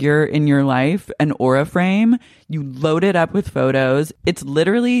mother figure in your life an Aura frame. You load it up with photos. It's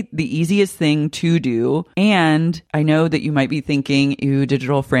literally the easiest thing to do. And I know that you might be thinking, ew,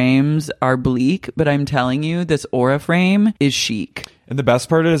 digital frames are bleak, but I'm telling you, this Aura frame is chic. And the best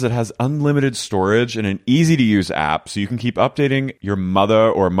part is it has unlimited storage and an easy-to-use app, so you can keep updating your mother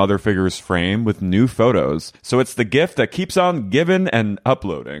or mother figure's frame with new photos. So it's the gift that keeps on giving and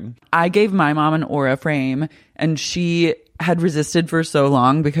uploading. I gave my mom an Aura frame, and she had resisted for so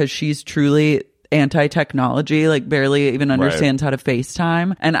long because she's truly anti-technology, like barely even understands how to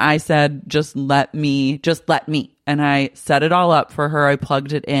FaceTime. And I said, just let me. And I set it all up for her. I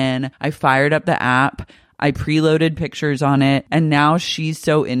plugged it in. I fired up the app. I preloaded pictures on it, and now she's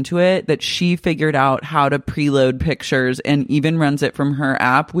so into it that she figured out how to preload pictures and even runs it from her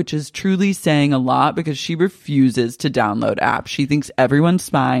app, which is truly saying a lot because she refuses to download apps. She thinks everyone's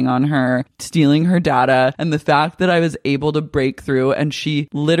spying on her, stealing her data, and the fact that I was able to break through and she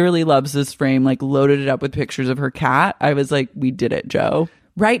literally loves this frame, like loaded it up with pictures of her cat. I was like, we did it, Joe.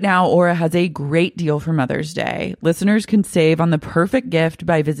 Right now, Aura has a great deal for Mother's Day. Listeners can save on the perfect gift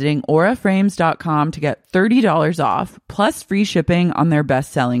by visiting auraframes.com to get $30 off, plus free shipping on their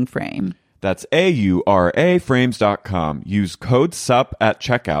best-selling frame. That's AURA frames.com. Use code SUP at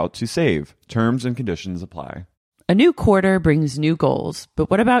checkout to save. Terms and conditions apply. A new quarter brings new goals,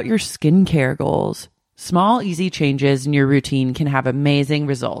 but what about your skincare goals? Small, easy changes in your routine can have amazing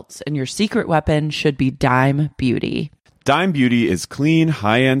results, and your secret weapon should be Dime Beauty. Dime Beauty is clean,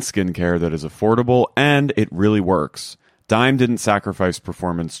 high-end skincare that is affordable, and it really works. Dime didn't sacrifice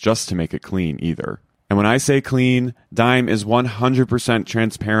performance just to make it clean either. And when I say clean, Dime is 100%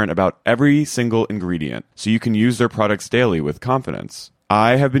 transparent about every single ingredient, so you can use their products daily with confidence.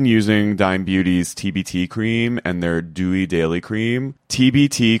 I have been using Dime Beauty's TBT cream and their Dewy Daily Cream.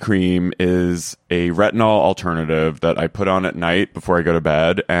 TBT cream is a retinol alternative that I put on at night before I go to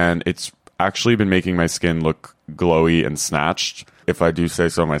bed, and it's actually been making my skin look glowy and snatched, if I do say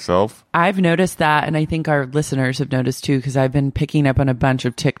so myself. I've noticed that, and I think our listeners have noticed too, because I've been picking up on a bunch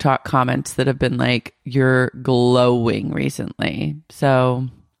of TikTok comments that have been like, you're glowing recently. So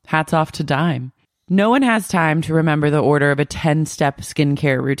hats off to Dime. No one has time to remember the order of a 10-step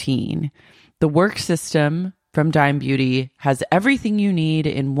skincare routine. The work system from Dime Beauty has everything you need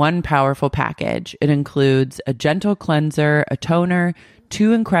in one powerful package. It includes a gentle cleanser, a toner,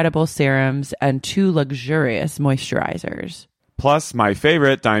 2 incredible serums, and 2 luxurious moisturizers. Plus, my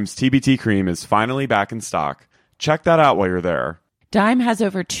favorite, Dime's TBT cream, is finally back in stock. Check that out while you're there. Dime has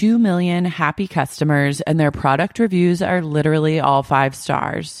over 2 million happy customers, and their product reviews are literally all 5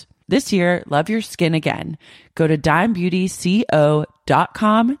 stars. This year, love your skin again. Go to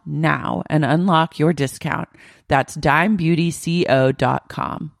dimebeautyco.com now and unlock your discount. That's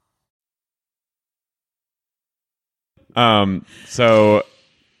dimebeautyco.com. So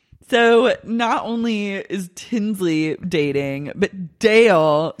not only is Tinsley dating, but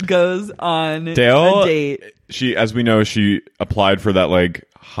Dale goes on a date. She, as we know, she applied for that like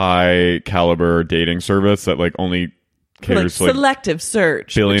high caliber dating service that like only caters to like selective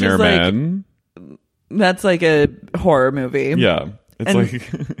search, billionaire men. That's like a horror movie. Yeah.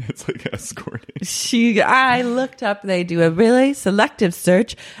 It's like escorting. I looked up, they do a really selective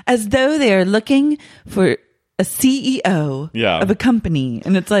search as though they are looking for a CEO of a company.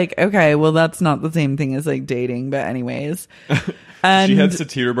 And it's like, okay, well, that's not the same thing as like dating, but anyways. And she heads to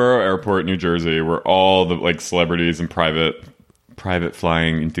Teterboro Airport, New Jersey, where all the like celebrities and private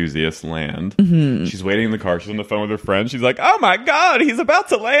flying enthusiasts land. Mm-hmm. She's waiting in the car. She's on the phone with her friend. She's like, oh my God, he's about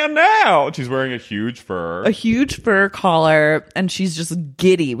to land now. She's wearing a huge fur collar, and she's just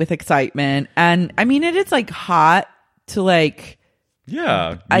giddy with excitement. And I mean, it is like hot to like,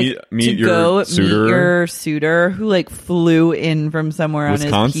 meet your suitor who like flew in from somewhere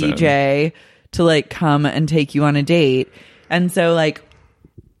Wisconsin. On his PJ to like come and take you on a date. And so like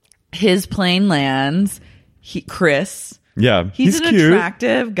his plane lands, Chris. Yeah, he's an cute.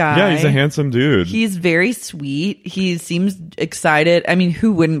 Attractive guy. Yeah, he's a handsome dude. He's very sweet. He seems excited. I mean,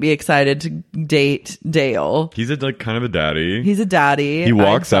 who wouldn't be excited to date Dale? He's like kind of a daddy. He's a daddy. He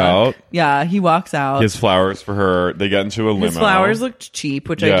walks out. Yeah, he walks out. He has flowers for her. They get into a limo. His flowers looked cheap,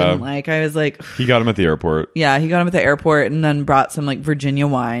 which I didn't like. I was like, he got him at the airport. Yeah, he got him at the airport and then brought some like Virginia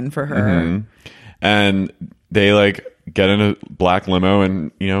wine for her. Mm-hmm. And they like get in a black limo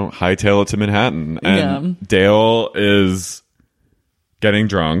and, you know, hightail it to Manhattan. And Dale is getting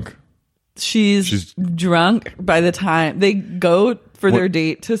drunk. She's drunk by the time they go for their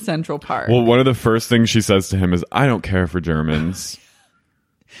date to Central Park. Well, one of the first things she says to him is, I don't care for Germans.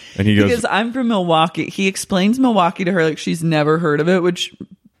 And he goes, because I'm from Milwaukee. He explains Milwaukee to her like she's never heard of it, which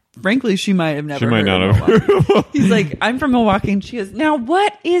frankly she might have never heard of Milwaukee. He's like, I'm from Milwaukee, and she goes, now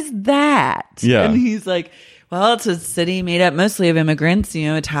what is that? Yeah. And he's like, well, it's a city made up mostly of immigrants, you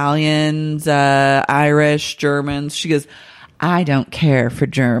know, Italians, Irish, Germans. She goes, I don't care for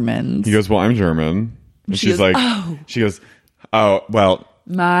Germans. He goes, well, I'm German. And she goes, oh, well,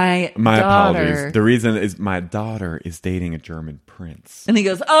 my apologies. The reason is my daughter is dating a German prince. And he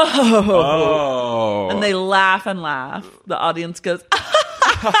goes, oh. And they laugh and laugh. The audience goes,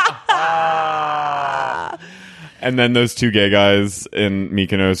 And then those two gay guys in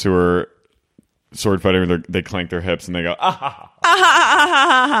Mykonos who are sword fighting, they clank their hips and they go,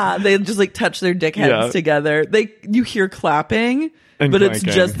 They just like touch their dick heads together. You hear clapping, but clanking. It's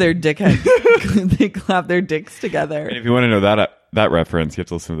just their dick heads. They clap their dicks together. And if you want to know that reference, you have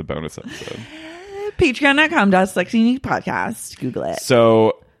to listen to the bonus episode. Patreon.com/SexyUniquePodcast. Google it.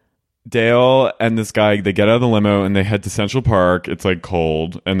 So Dale and this guy, they get out of the limo and they head to Central Park. It's like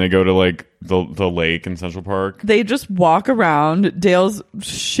cold, and they go to like the lake in Central Park. They just walk around. Dale's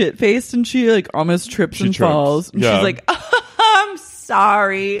shit faced, and she like almost trips and falls. And she's like, I'm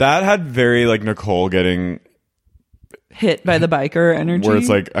sorry. That had very like Nicole getting hit by the biker energy, where it's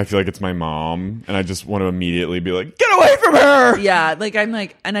like, I feel like it's my mom, and I just want to immediately be like, get away from her. Yeah, like I'm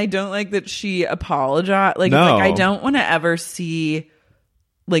like, and I don't like that she apologized. Like, no. Like I don't want to ever see.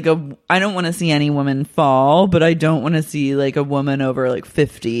 I don't want to see any woman fall, but I don't want to see like a woman over like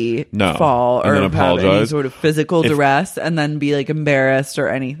 50 fall or have any sort of physical duress and then be like embarrassed or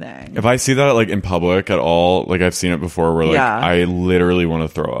anything. If I see that like in public at all, like I've seen it before where like I literally want to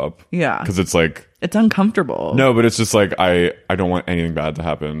throw up. Yeah. Because it's like, it's uncomfortable. No, but it's just like, I don't want anything bad to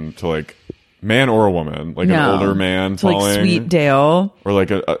happen to like man or a woman, like an older man falling. Like sweet Dale. Or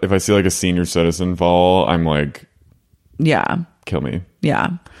like if I see like a senior citizen fall, I'm like, yeah. Kill me.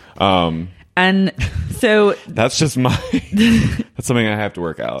 Yeah. And so that's just that's something I have to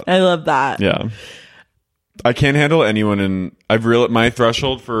work out. I love that. Yeah. I can't handle anyone my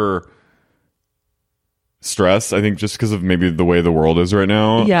threshold for stress, I think just because of maybe the way the world is right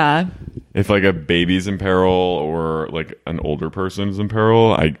now. Yeah. If like a baby's in peril or like an older person's in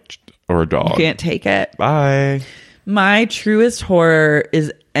peril, or a dog. You can't take it. Bye. My truest horror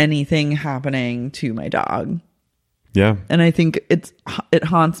is anything happening to my dog. Yeah. And I think it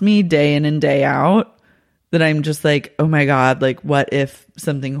haunts me day in and day out that I'm just like, oh my God, like what if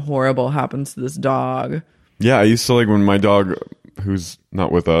something horrible happens to this dog? Yeah, I used to like when my dog who's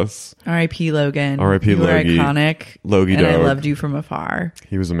not with us. R.I.P. Logan. R.I.P. You were Logie. iconic. Logie and I dog. loved you from afar.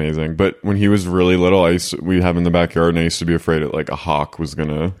 He was amazing. But when he was really little, we'd have him in the backyard, and I used to be afraid that like a hawk was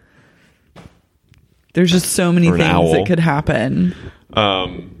gonna. There's just so many Or an things owl. that could happen.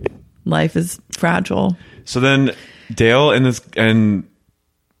 Life is fragile. So then Dale and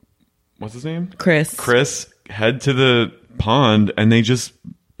what's his name? Chris head to the pond, and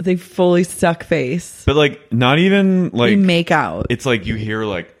They fully suck face. but like not even like They make out. it's like you hear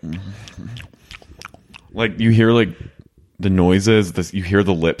like you hear like the noises, you hear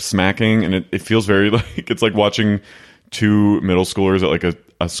the lip smacking, and it feels very like it's like watching two middle schoolers at like a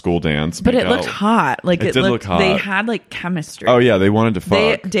school dance. But make it looked out. hot. Like It did looked, look hot. They had like chemistry. Oh yeah, they wanted to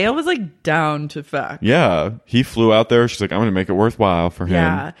fuck. Dale was like down to fuck. Yeah, he flew out there. She's like, I'm gonna make it worthwhile for him.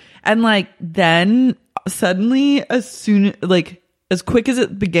 Yeah. And like then suddenly as quick as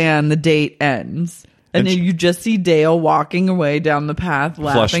it began, the date ends. And then you just see Dale walking away down the path,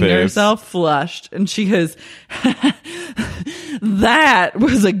 laughing to face. herself, flushed. And she goes, that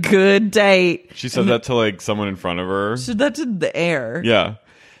was a good date. She said that to like someone in front of her. So that's in the air. Yeah,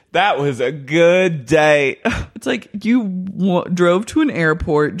 that was a good date. It's like you drove to an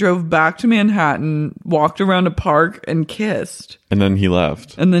airport, drove back to Manhattan, walked around a park and kissed. And then he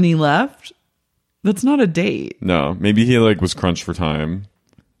left. And then he left? That's not a date. No, maybe he like was crunched for time.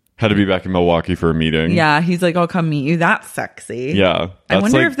 Had to be back in Milwaukee for a meeting. Yeah, he's like, I'll come meet you. That's sexy. Yeah. I that's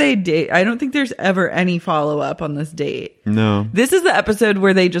wonder like- if they date. I don't think there's ever any follow up on this date. No. This is the episode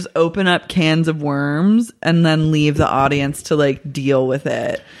where they just open up cans of worms and then leave the audience to like deal with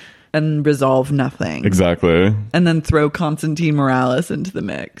it and resolve nothing. Exactly. And then throw Constantine Morales into the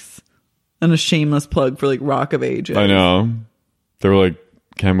mix. And a shameless plug for like Rock of Ages. I know. They were like,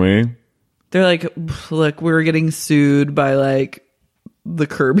 can we? They're like, look, we're getting sued by like the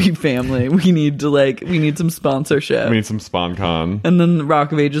Kirby family. We need some sponsorship. We need some SpawnCon. And then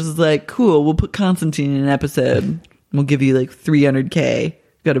Rock of Ages is like, cool, we'll put Constantine in an episode. We'll give you like $300K.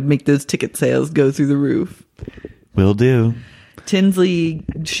 Got to make those ticket sales go through the roof. Will do. Tinsley,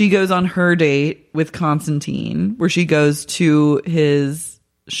 she goes on her date with Constantine, where she goes to his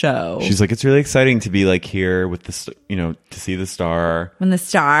show. She's like, it's really exciting to be like here with the, to see the star. When the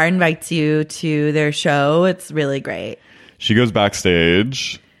star invites you to their show, it's really great. She goes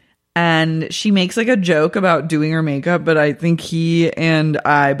backstage. And she makes like a joke about doing her makeup, but I think he and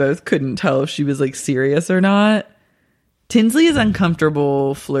I both couldn't tell if she was like serious or not. Tinsley is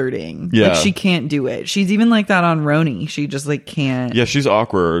uncomfortable flirting. Yeah. Like she can't do it. She's even like that on Roni. She just like can't. Yeah, she's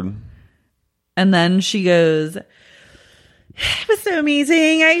awkward. And then she goes, it was so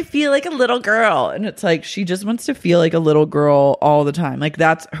amazing. I feel like a little girl. And it's like she just wants to feel like a little girl all the time. Like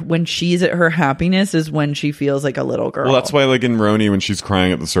that's when she's at her happiness is when she feels like a little girl. Well, that's why like in Roni when she's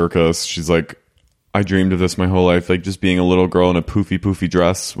crying at the circus, she's like, I dreamed of this my whole life, like just being a little girl in a poofy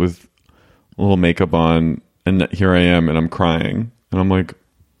dress with a little makeup on, and here I am and I'm crying. And I'm like,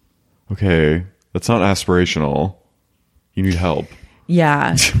 okay, that's not aspirational. You need help.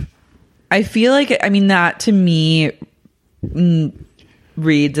 Yeah. I feel like, I mean, that to me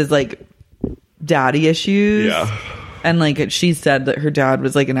reads as like daddy issues. Yeah. And like she said that her dad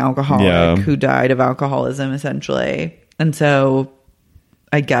was like an alcoholic who died of alcoholism essentially. And so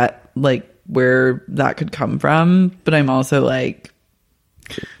I get like where that could come from, but I'm also like,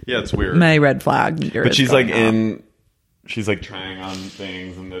 Yeah, it's weird. my red flag meter. But is she's like going up. she's like trying on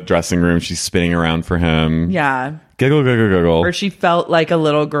things in the dressing room. She's spinning around for him. Yeah. Giggle. Or she felt like a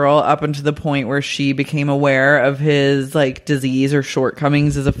little girl up until the point where she became aware of his like disease or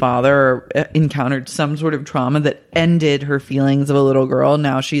shortcomings as a father, or encountered some sort of trauma that ended her feelings of a little girl.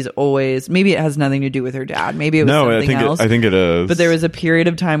 Now she's always, maybe it has nothing to do with her dad. Maybe it was something else. I think it is. But there was a period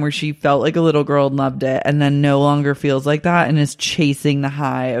of time where she felt like a little girl and loved it, and then no longer feels like that and is chasing the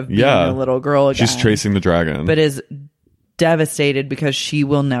high of being a little girl again. She's chasing the dragon. But is devastated because she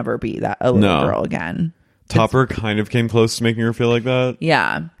will never be that a little girl again. Topper kind of came close to making her feel like that.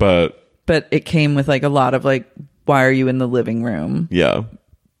 Yeah. But it came with like a lot of like, why are you in the living room? Yeah.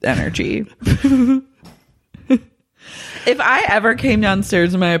 Energy. If I ever came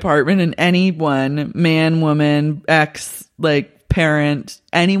downstairs in my apartment and anyone, man, woman, ex, like parent,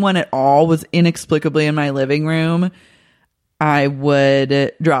 anyone at all was inexplicably in my living room, I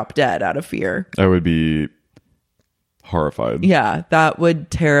would drop dead out of fear. I would be horrified. Yeah, that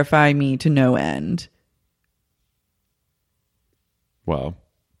would terrify me to no end. Wow.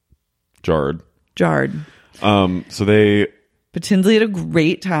 Jarred. So But Tinsley had a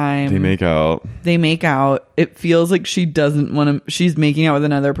great time. they make out. They make out. It feels like she doesn't want to, she's making out with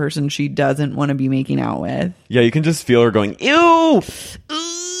another person she doesn't want to be making out with. Yeah, you can just feel her going, ew.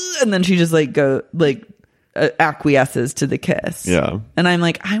 And then she just like acquiesces to the kiss. Yeah. And I'm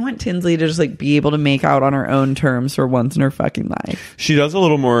like, I want Tinsley to just like be able to make out on her own terms for once in her fucking life. She does a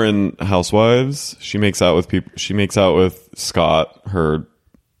little more in Housewives. She makes out with people. She makes out with Scott, her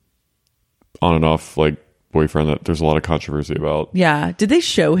on and off like boyfriend that there's a lot of controversy about. Yeah. Did they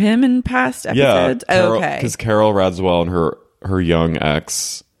show him in past episodes? Yeah. Okay. Because Carol Radswell and her young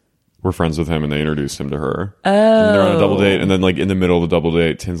ex were friends with him and they introduced him to her. Oh. And they're on a double date. And then like in the middle of the double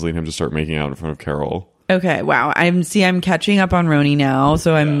date, Tinsley and him just start making out in front of Carol. Okay, wow. I'm catching up on Roni now,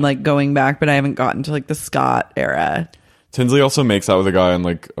 so I'm like going back, but I haven't gotten to like the Scott era. Tinsley also makes out with a guy in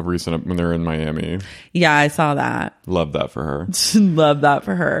like a recent when they're in Miami. Yeah, I saw that. Love that for her. Love that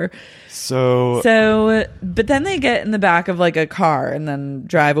for her. So, but then they get in the back of like a car and then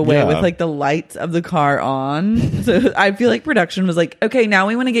drive away with like the lights of the car on. So I feel like production was like, okay, now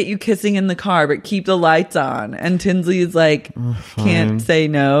we want to get you kissing in the car, but keep the lights on. And Tinsley is like, can't say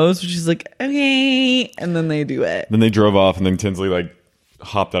no. So she's like, okay. And then they do it. Then they drove off and then Tinsley like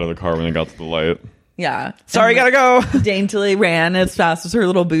hopped out of the car when they got to the light. Yeah. Sorry, gotta go. Daintily ran as fast as her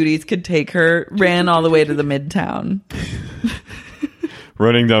little booties could take her, ran all the way to the Midtown.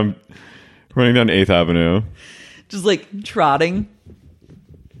 running down 8th Avenue. Just like trotting.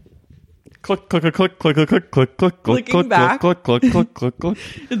 Click, click, click, click, click, click, click, click, click, click, Clicking back. click, click, click, click, click.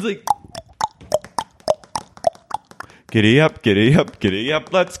 It's like Giddy up, giddy up, giddy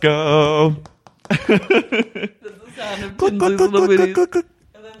up, let's go. that's the sound of Tinsley's little booties.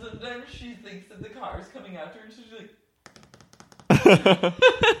 And then sometimes she thinks that the car is coming after her, and she's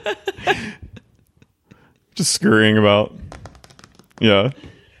like Just scurrying about. Yeah.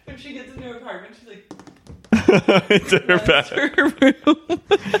 when she gets into her apartment, she's like Into her bed. her room.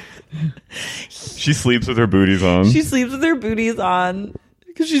 She sleeps with her booties on. She sleeps with her booties on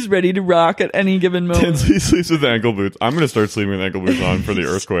because she's ready to rock at any given moment. Tinsley sleeps with ankle boots. I'm going to start sleeping with ankle boots on for the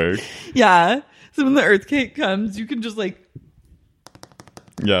earthquake. Yeah. So when the earthquake comes, you can just like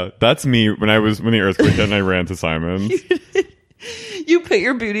Yeah, that's me when the earthquake hit and I ran to Simon's. you put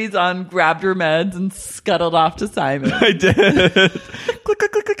your booties on, grabbed your meds, and scuttled off to Simon. I did. Click,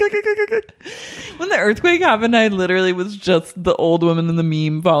 click, click, click, click, click, click, click. When the earthquake happened, I literally was just the old woman in the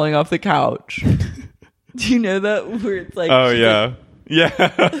meme falling off the couch. Do you know that? Where it's like, Oh, she's yeah. like,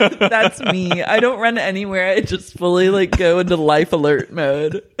 Yeah. that's me. I don't run anywhere. I just fully like go into life alert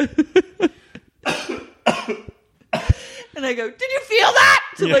mode. And I go, did you feel that?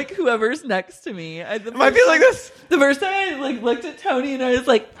 To Yeah. like whoever's next to me. Am I feeling this? The first time I like looked at Tony and I was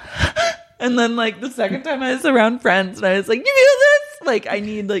like, and then like the second time I was around friends and I was like, you feel this? Like I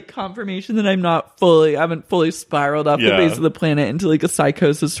need like confirmation that I haven't fully spiraled off the Yeah. base of the planet into like a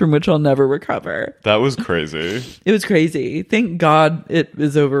psychosis from which I'll never recover. That was crazy. It was crazy. Thank God it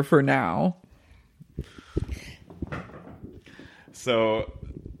is over for now. So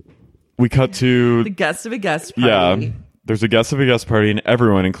we cut to The guest of a guest party. yeah. There's a guest of a guest party and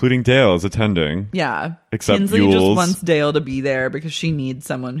everyone, including Dale, is attending. Yeah. Except Tinsley Yules. just wants Dale to be there because she needs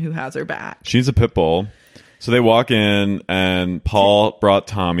someone who has her back. She's a pit bull. So they walk in and Paul brought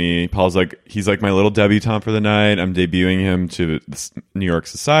Tommy. Paul's like, he's like my little debutante for the night. I'm debuting him to New York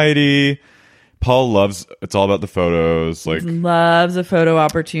society. Paul loves, it's all about the photos. Like, Loves a photo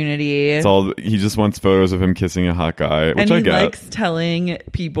opportunity. he just wants photos of him kissing a hot guy, which And I he get. likes telling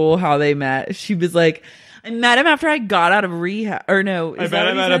people how they met. She was like, I met him after I got out of rehab. Or no, I met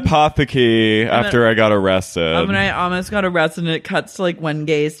him at Apothecary after I got arrested. When I almost got arrested, and it cuts to like one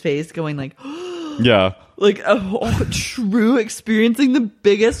gay's face going like, Yeah. like a true experiencing the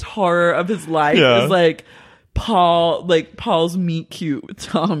biggest horror of his life Yeah. is like Paul's meet cute with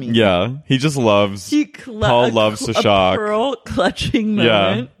Tommy. Yeah. He just loves, Paul loves to shock. Pearl clutching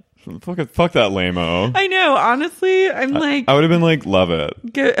moment. Yeah. Fuck that lame-o. I know. Honestly, I'm like, I would have been like, love it.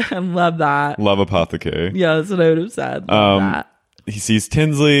 I love that. Love Apothecary. Yeah, that's what I would have said. Love that. He sees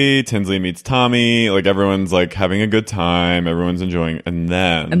Tinsley. Tinsley meets Tommy. Like, everyone's like having a good time. Everyone's enjoying. And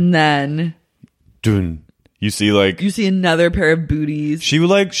then, dun, you see like, You see another pair of booties, she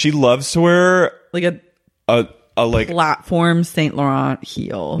loves to wear like a a like platform Saint Laurent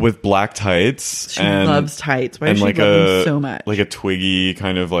heel. with black tights. She and, loves tights. Why and does she like love them so much? like a twiggy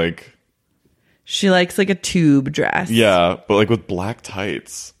kind of like, She likes like a tube dress. yeah, but like with black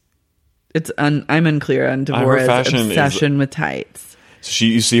tights. I'm unclear on Her Devorah's fashion is- obsession with tights.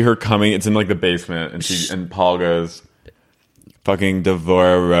 You see her coming. It's in like the basement, and Paul goes, fucking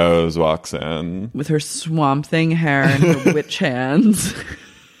Devorah Rose walks in. With her swamp thing hair and her witch hands.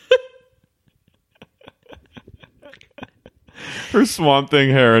 Her swamp thing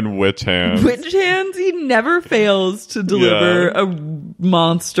hair and witch hands. Witch hands, he never fails to deliver a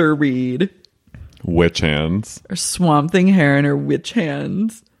monster read. Witch hands. Her swamp thing hair and her witch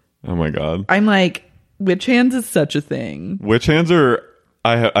hands. Oh my god. I'm like, Witch hands is such a thing. Witch hands are...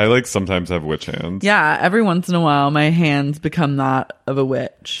 I like sometimes have witch hands. Yeah, every once in a while, my hands become that of a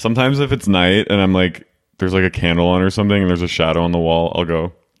witch. Sometimes if it's night and I'm like, there's like a candle on or something and there's a shadow on the wall, I'll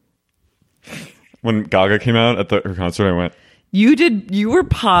go. When Gaga came out at her concert, I went... You were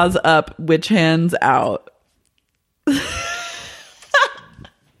paws up, witch hands out.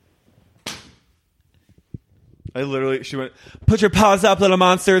 She went, put your paws up, little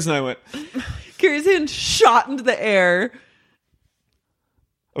monsters. And I went... Carrie's hand shot into the air.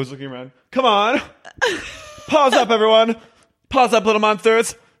 I was looking around. Come on. Paws up, everyone. Paws up, little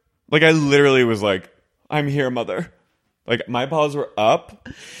monsters. Like, I literally was like, I'm here, mother. Like, my paws were up.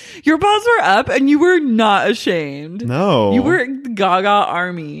 Your paws were up and you were not ashamed. No. You were the Gaga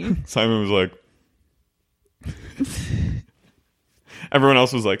army. Simon was like... Everyone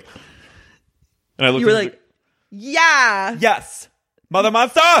else was like... And I looked. You were like, yeah. Yes. Mother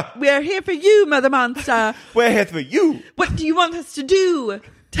monster. We're here for you, mother monster. We're here for you. What do you want us to do?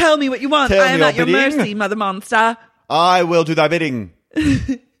 Tell me what you want. Tell I am me at your your bidding. mercy, mother monster. I will do thy bidding.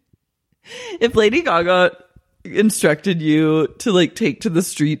 If Lady Gaga instructed you to like take to the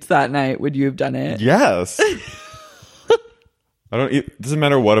streets that night, would you have done it? Yes. It doesn't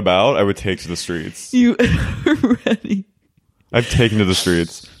matter what about, I would take to the streets. You are ready. I've taken to the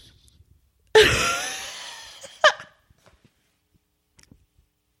streets.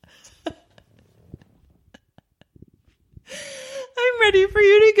 I'm ready for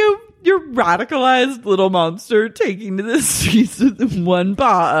you to go. Your radicalized little monster taking to the streets with one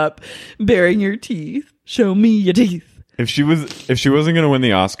paw up, baring your teeth. Show me your teeth. If she wasn't going to win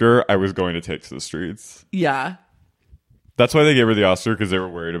the Oscar, I was going to take to the streets. Yeah. That's why they gave her the Oscar, because they were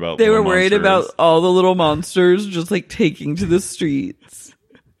worried about They were little worried monsters. about all the little monsters just like taking to the streets.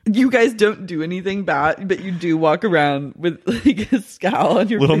 You guys don't do anything bad, but you do walk around with like a scowl on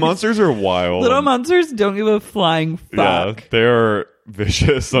your Little face. monsters are wild. Little monsters don't give a flying Yeah, fuck. they are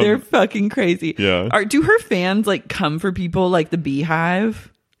vicious. They're fucking crazy. Yeah. Do her fans like come for people like the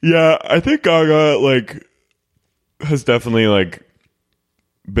Beehive? Yeah, I think Gaga like has definitely like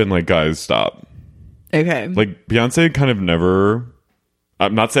been like, guys, stop. Okay. Like Beyonce kind of never.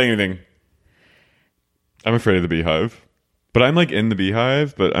 I'm not saying anything. I'm afraid of the Beehive, but I'm like in the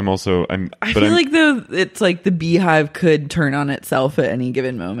Beehive. But I'm also I feel like it's like the Beehive could turn on itself at any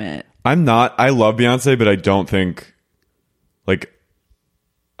given moment. I'm not. I love Beyonce, but I don't think like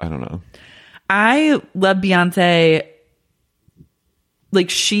I don't know. I love Beyonce. Like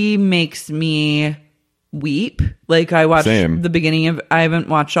she makes me weep. Like I watched Same. the beginning of. I haven't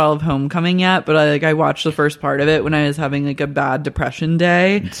watched all of Homecoming yet, but I watched the first part of it when I was having like a bad depression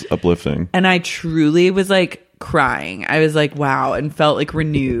day, It's uplifting. and I truly was like crying. I was like, wow, and felt like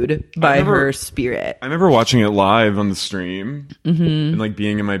renewed by her spirit. I remember watching it live on the stream and like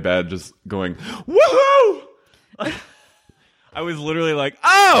being in my bed, just going woohoo. I was literally like,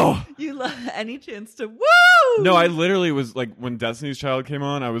 oh. You love any chance to woo? No, I literally was like, when Destiny's Child came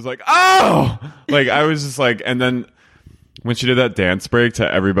on, I was like, oh! Like, I was just like, and then when she did that dance break to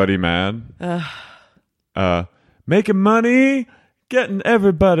Everybody Mad, making money, getting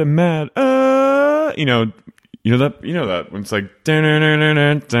everybody mad, you know that when it's like, dun, dun,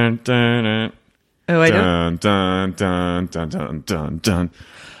 dun, dun, dun, dun, Oh, I don't. dun, dun, dun, dun, dun, dun.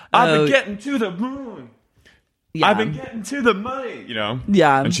 I've been getting to the moon. Yeah. I've been getting to the money, you know?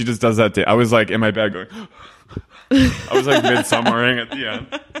 Yeah. And she just does that. I was like in my bed going, I was like mid-summering at the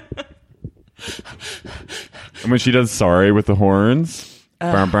end. And when she does Sorry with the horns,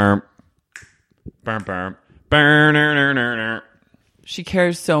 burm, burm, burm, burm, burm, ner, ner, ner. She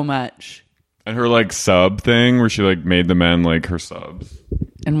cares so much And her like sub thing where she like made the men like her subs.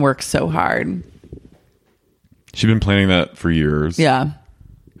 and works so hard. She'd been planning that for years. Yeah.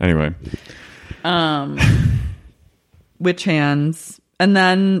 Anyway. Witch hands. And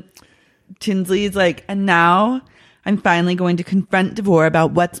then Tinsley's like, and now I'm finally going to confront Devore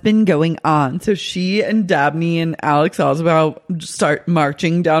about what's been going on. So she and Dabney and Alex Oswald start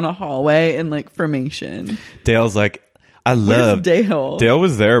marching down a hallway in like formation. Dale's like, I Where's love Dale? Dale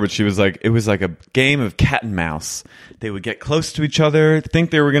was there, but she was like, it was like a game of cat and mouse. They would get close to each other, think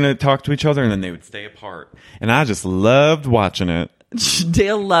they were going to talk to each other, and then they would stay apart. And I just loved watching it.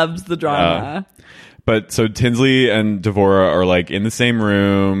 Dale loves the drama. But so Tinsley and Devora are like in the same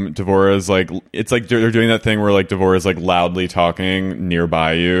room. Devora's like, it's like they're doing that thing where like Devora's like loudly talking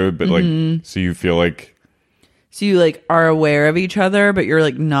nearby you, but like, so you feel like, So you like are aware of each other, but you're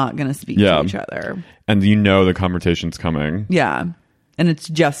like not going to speak to each other. and you know the confrontation's coming. Yeah. And it's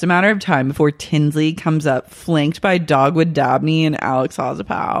just a matter of time before Tinsley comes up flanked by Dogwood Dabney and Alex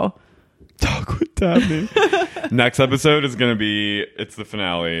Ozapow. Dogwood Dabney. Next episode is going to be, it's the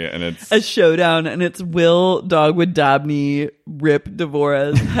finale, and it's a showdown, and it's will Dogwood Dabney rip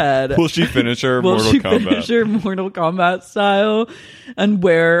Devora's head? Will she finish her Will Mortal she Kombat? finish her Mortal Kombat style and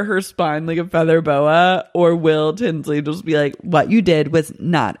wear her spine like a feather boa? Or will Tinsley just be like, what you did was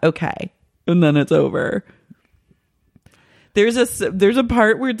not okay, and then it's over? There's a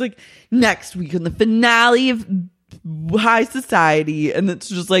part where it's like, next week in the finale of High Society, and it's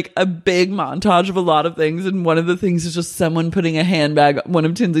just like a big montage of a lot of things, and one of the things is just someone putting one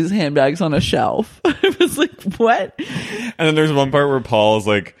of Tinsley's handbags on a shelf. I was like, what? And then there's one part where Paul is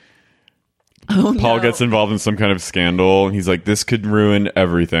like, Paul gets involved in some kind of scandal, and he's like, this could ruin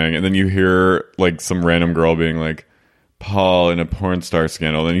everything. And then you hear like some random girl being like, Paul in a porn star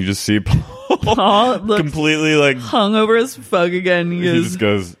scandal. And then you just see Paul looks completely like hungover as fuck again. He just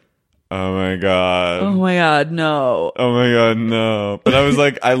goes, oh my god, oh my god, no, oh my god, no. But I was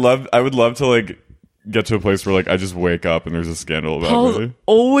like, I would love to like get to a place where like I just wake up and there's a scandal about Paul's me.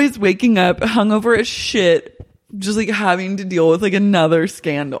 Always waking up hungover as shit, just like having to deal with like another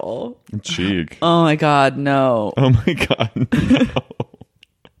scandal. Cheek. Oh my god, no. Oh my god, no.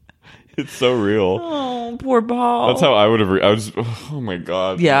 It's so real. Oh, poor Paul. That's how I would have. I was. Oh my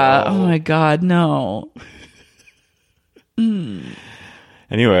god. Yeah. No. Oh my god, no.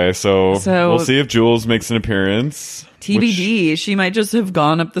 Anyway, so we'll see if Jules makes an appearance. TBD. She might just have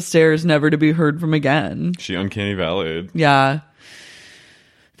gone up the stairs, never to be heard from again. She uncanny valleyed. Yeah.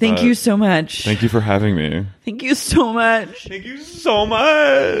 Thank you so much. Thank you for having me. Thank you so much. Thank you so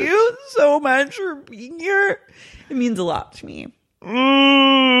much. Thank you so much for being here. It means a lot to me.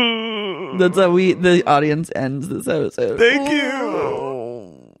 That's how the audience ends this episode. Thank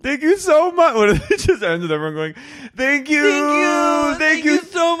you. Thank you so much. What if it just ends with everyone going, thank you. Thank you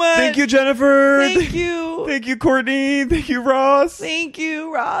so much. Thank you, Jennifer. Thank you. Thank you, Courtney. Thank you, Ross. Thank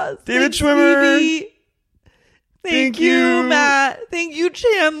you, Ross. David Thanks, Schwimmer. Phoebe. Thank you. you, Matt. Thank you,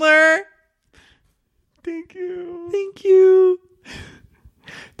 Chandler. Thank you. Thank you.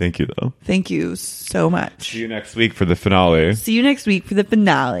 Thank you, though. Thank you so much. See you next week for the finale. See you next week for the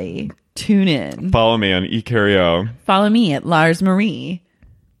finale. Tune in. Follow me on eCario. Follow me at Lars Marie.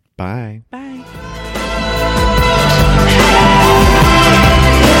 Bye. Bye.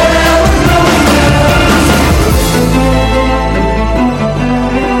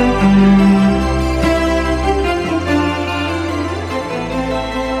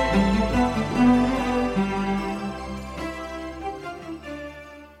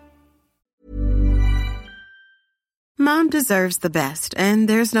 Mom deserves the best, and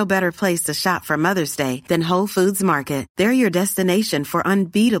there's no better place to shop for Mother's Day than Whole Foods Market. They're your destination for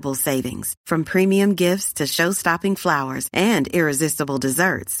unbeatable savings, from premium gifts to show-stopping flowers and irresistible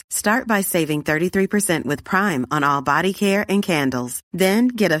desserts. Start by saving 33% with Prime on all body care and candles. Then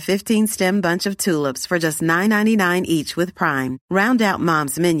get a 15-stem bunch of tulips for just $9.99 each with Prime. Round out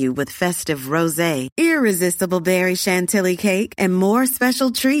Mom's menu with festive rosé, irresistible berry chantilly cake, and more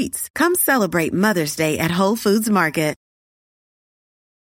special treats. Come celebrate Mother's Day at Whole Foods Market.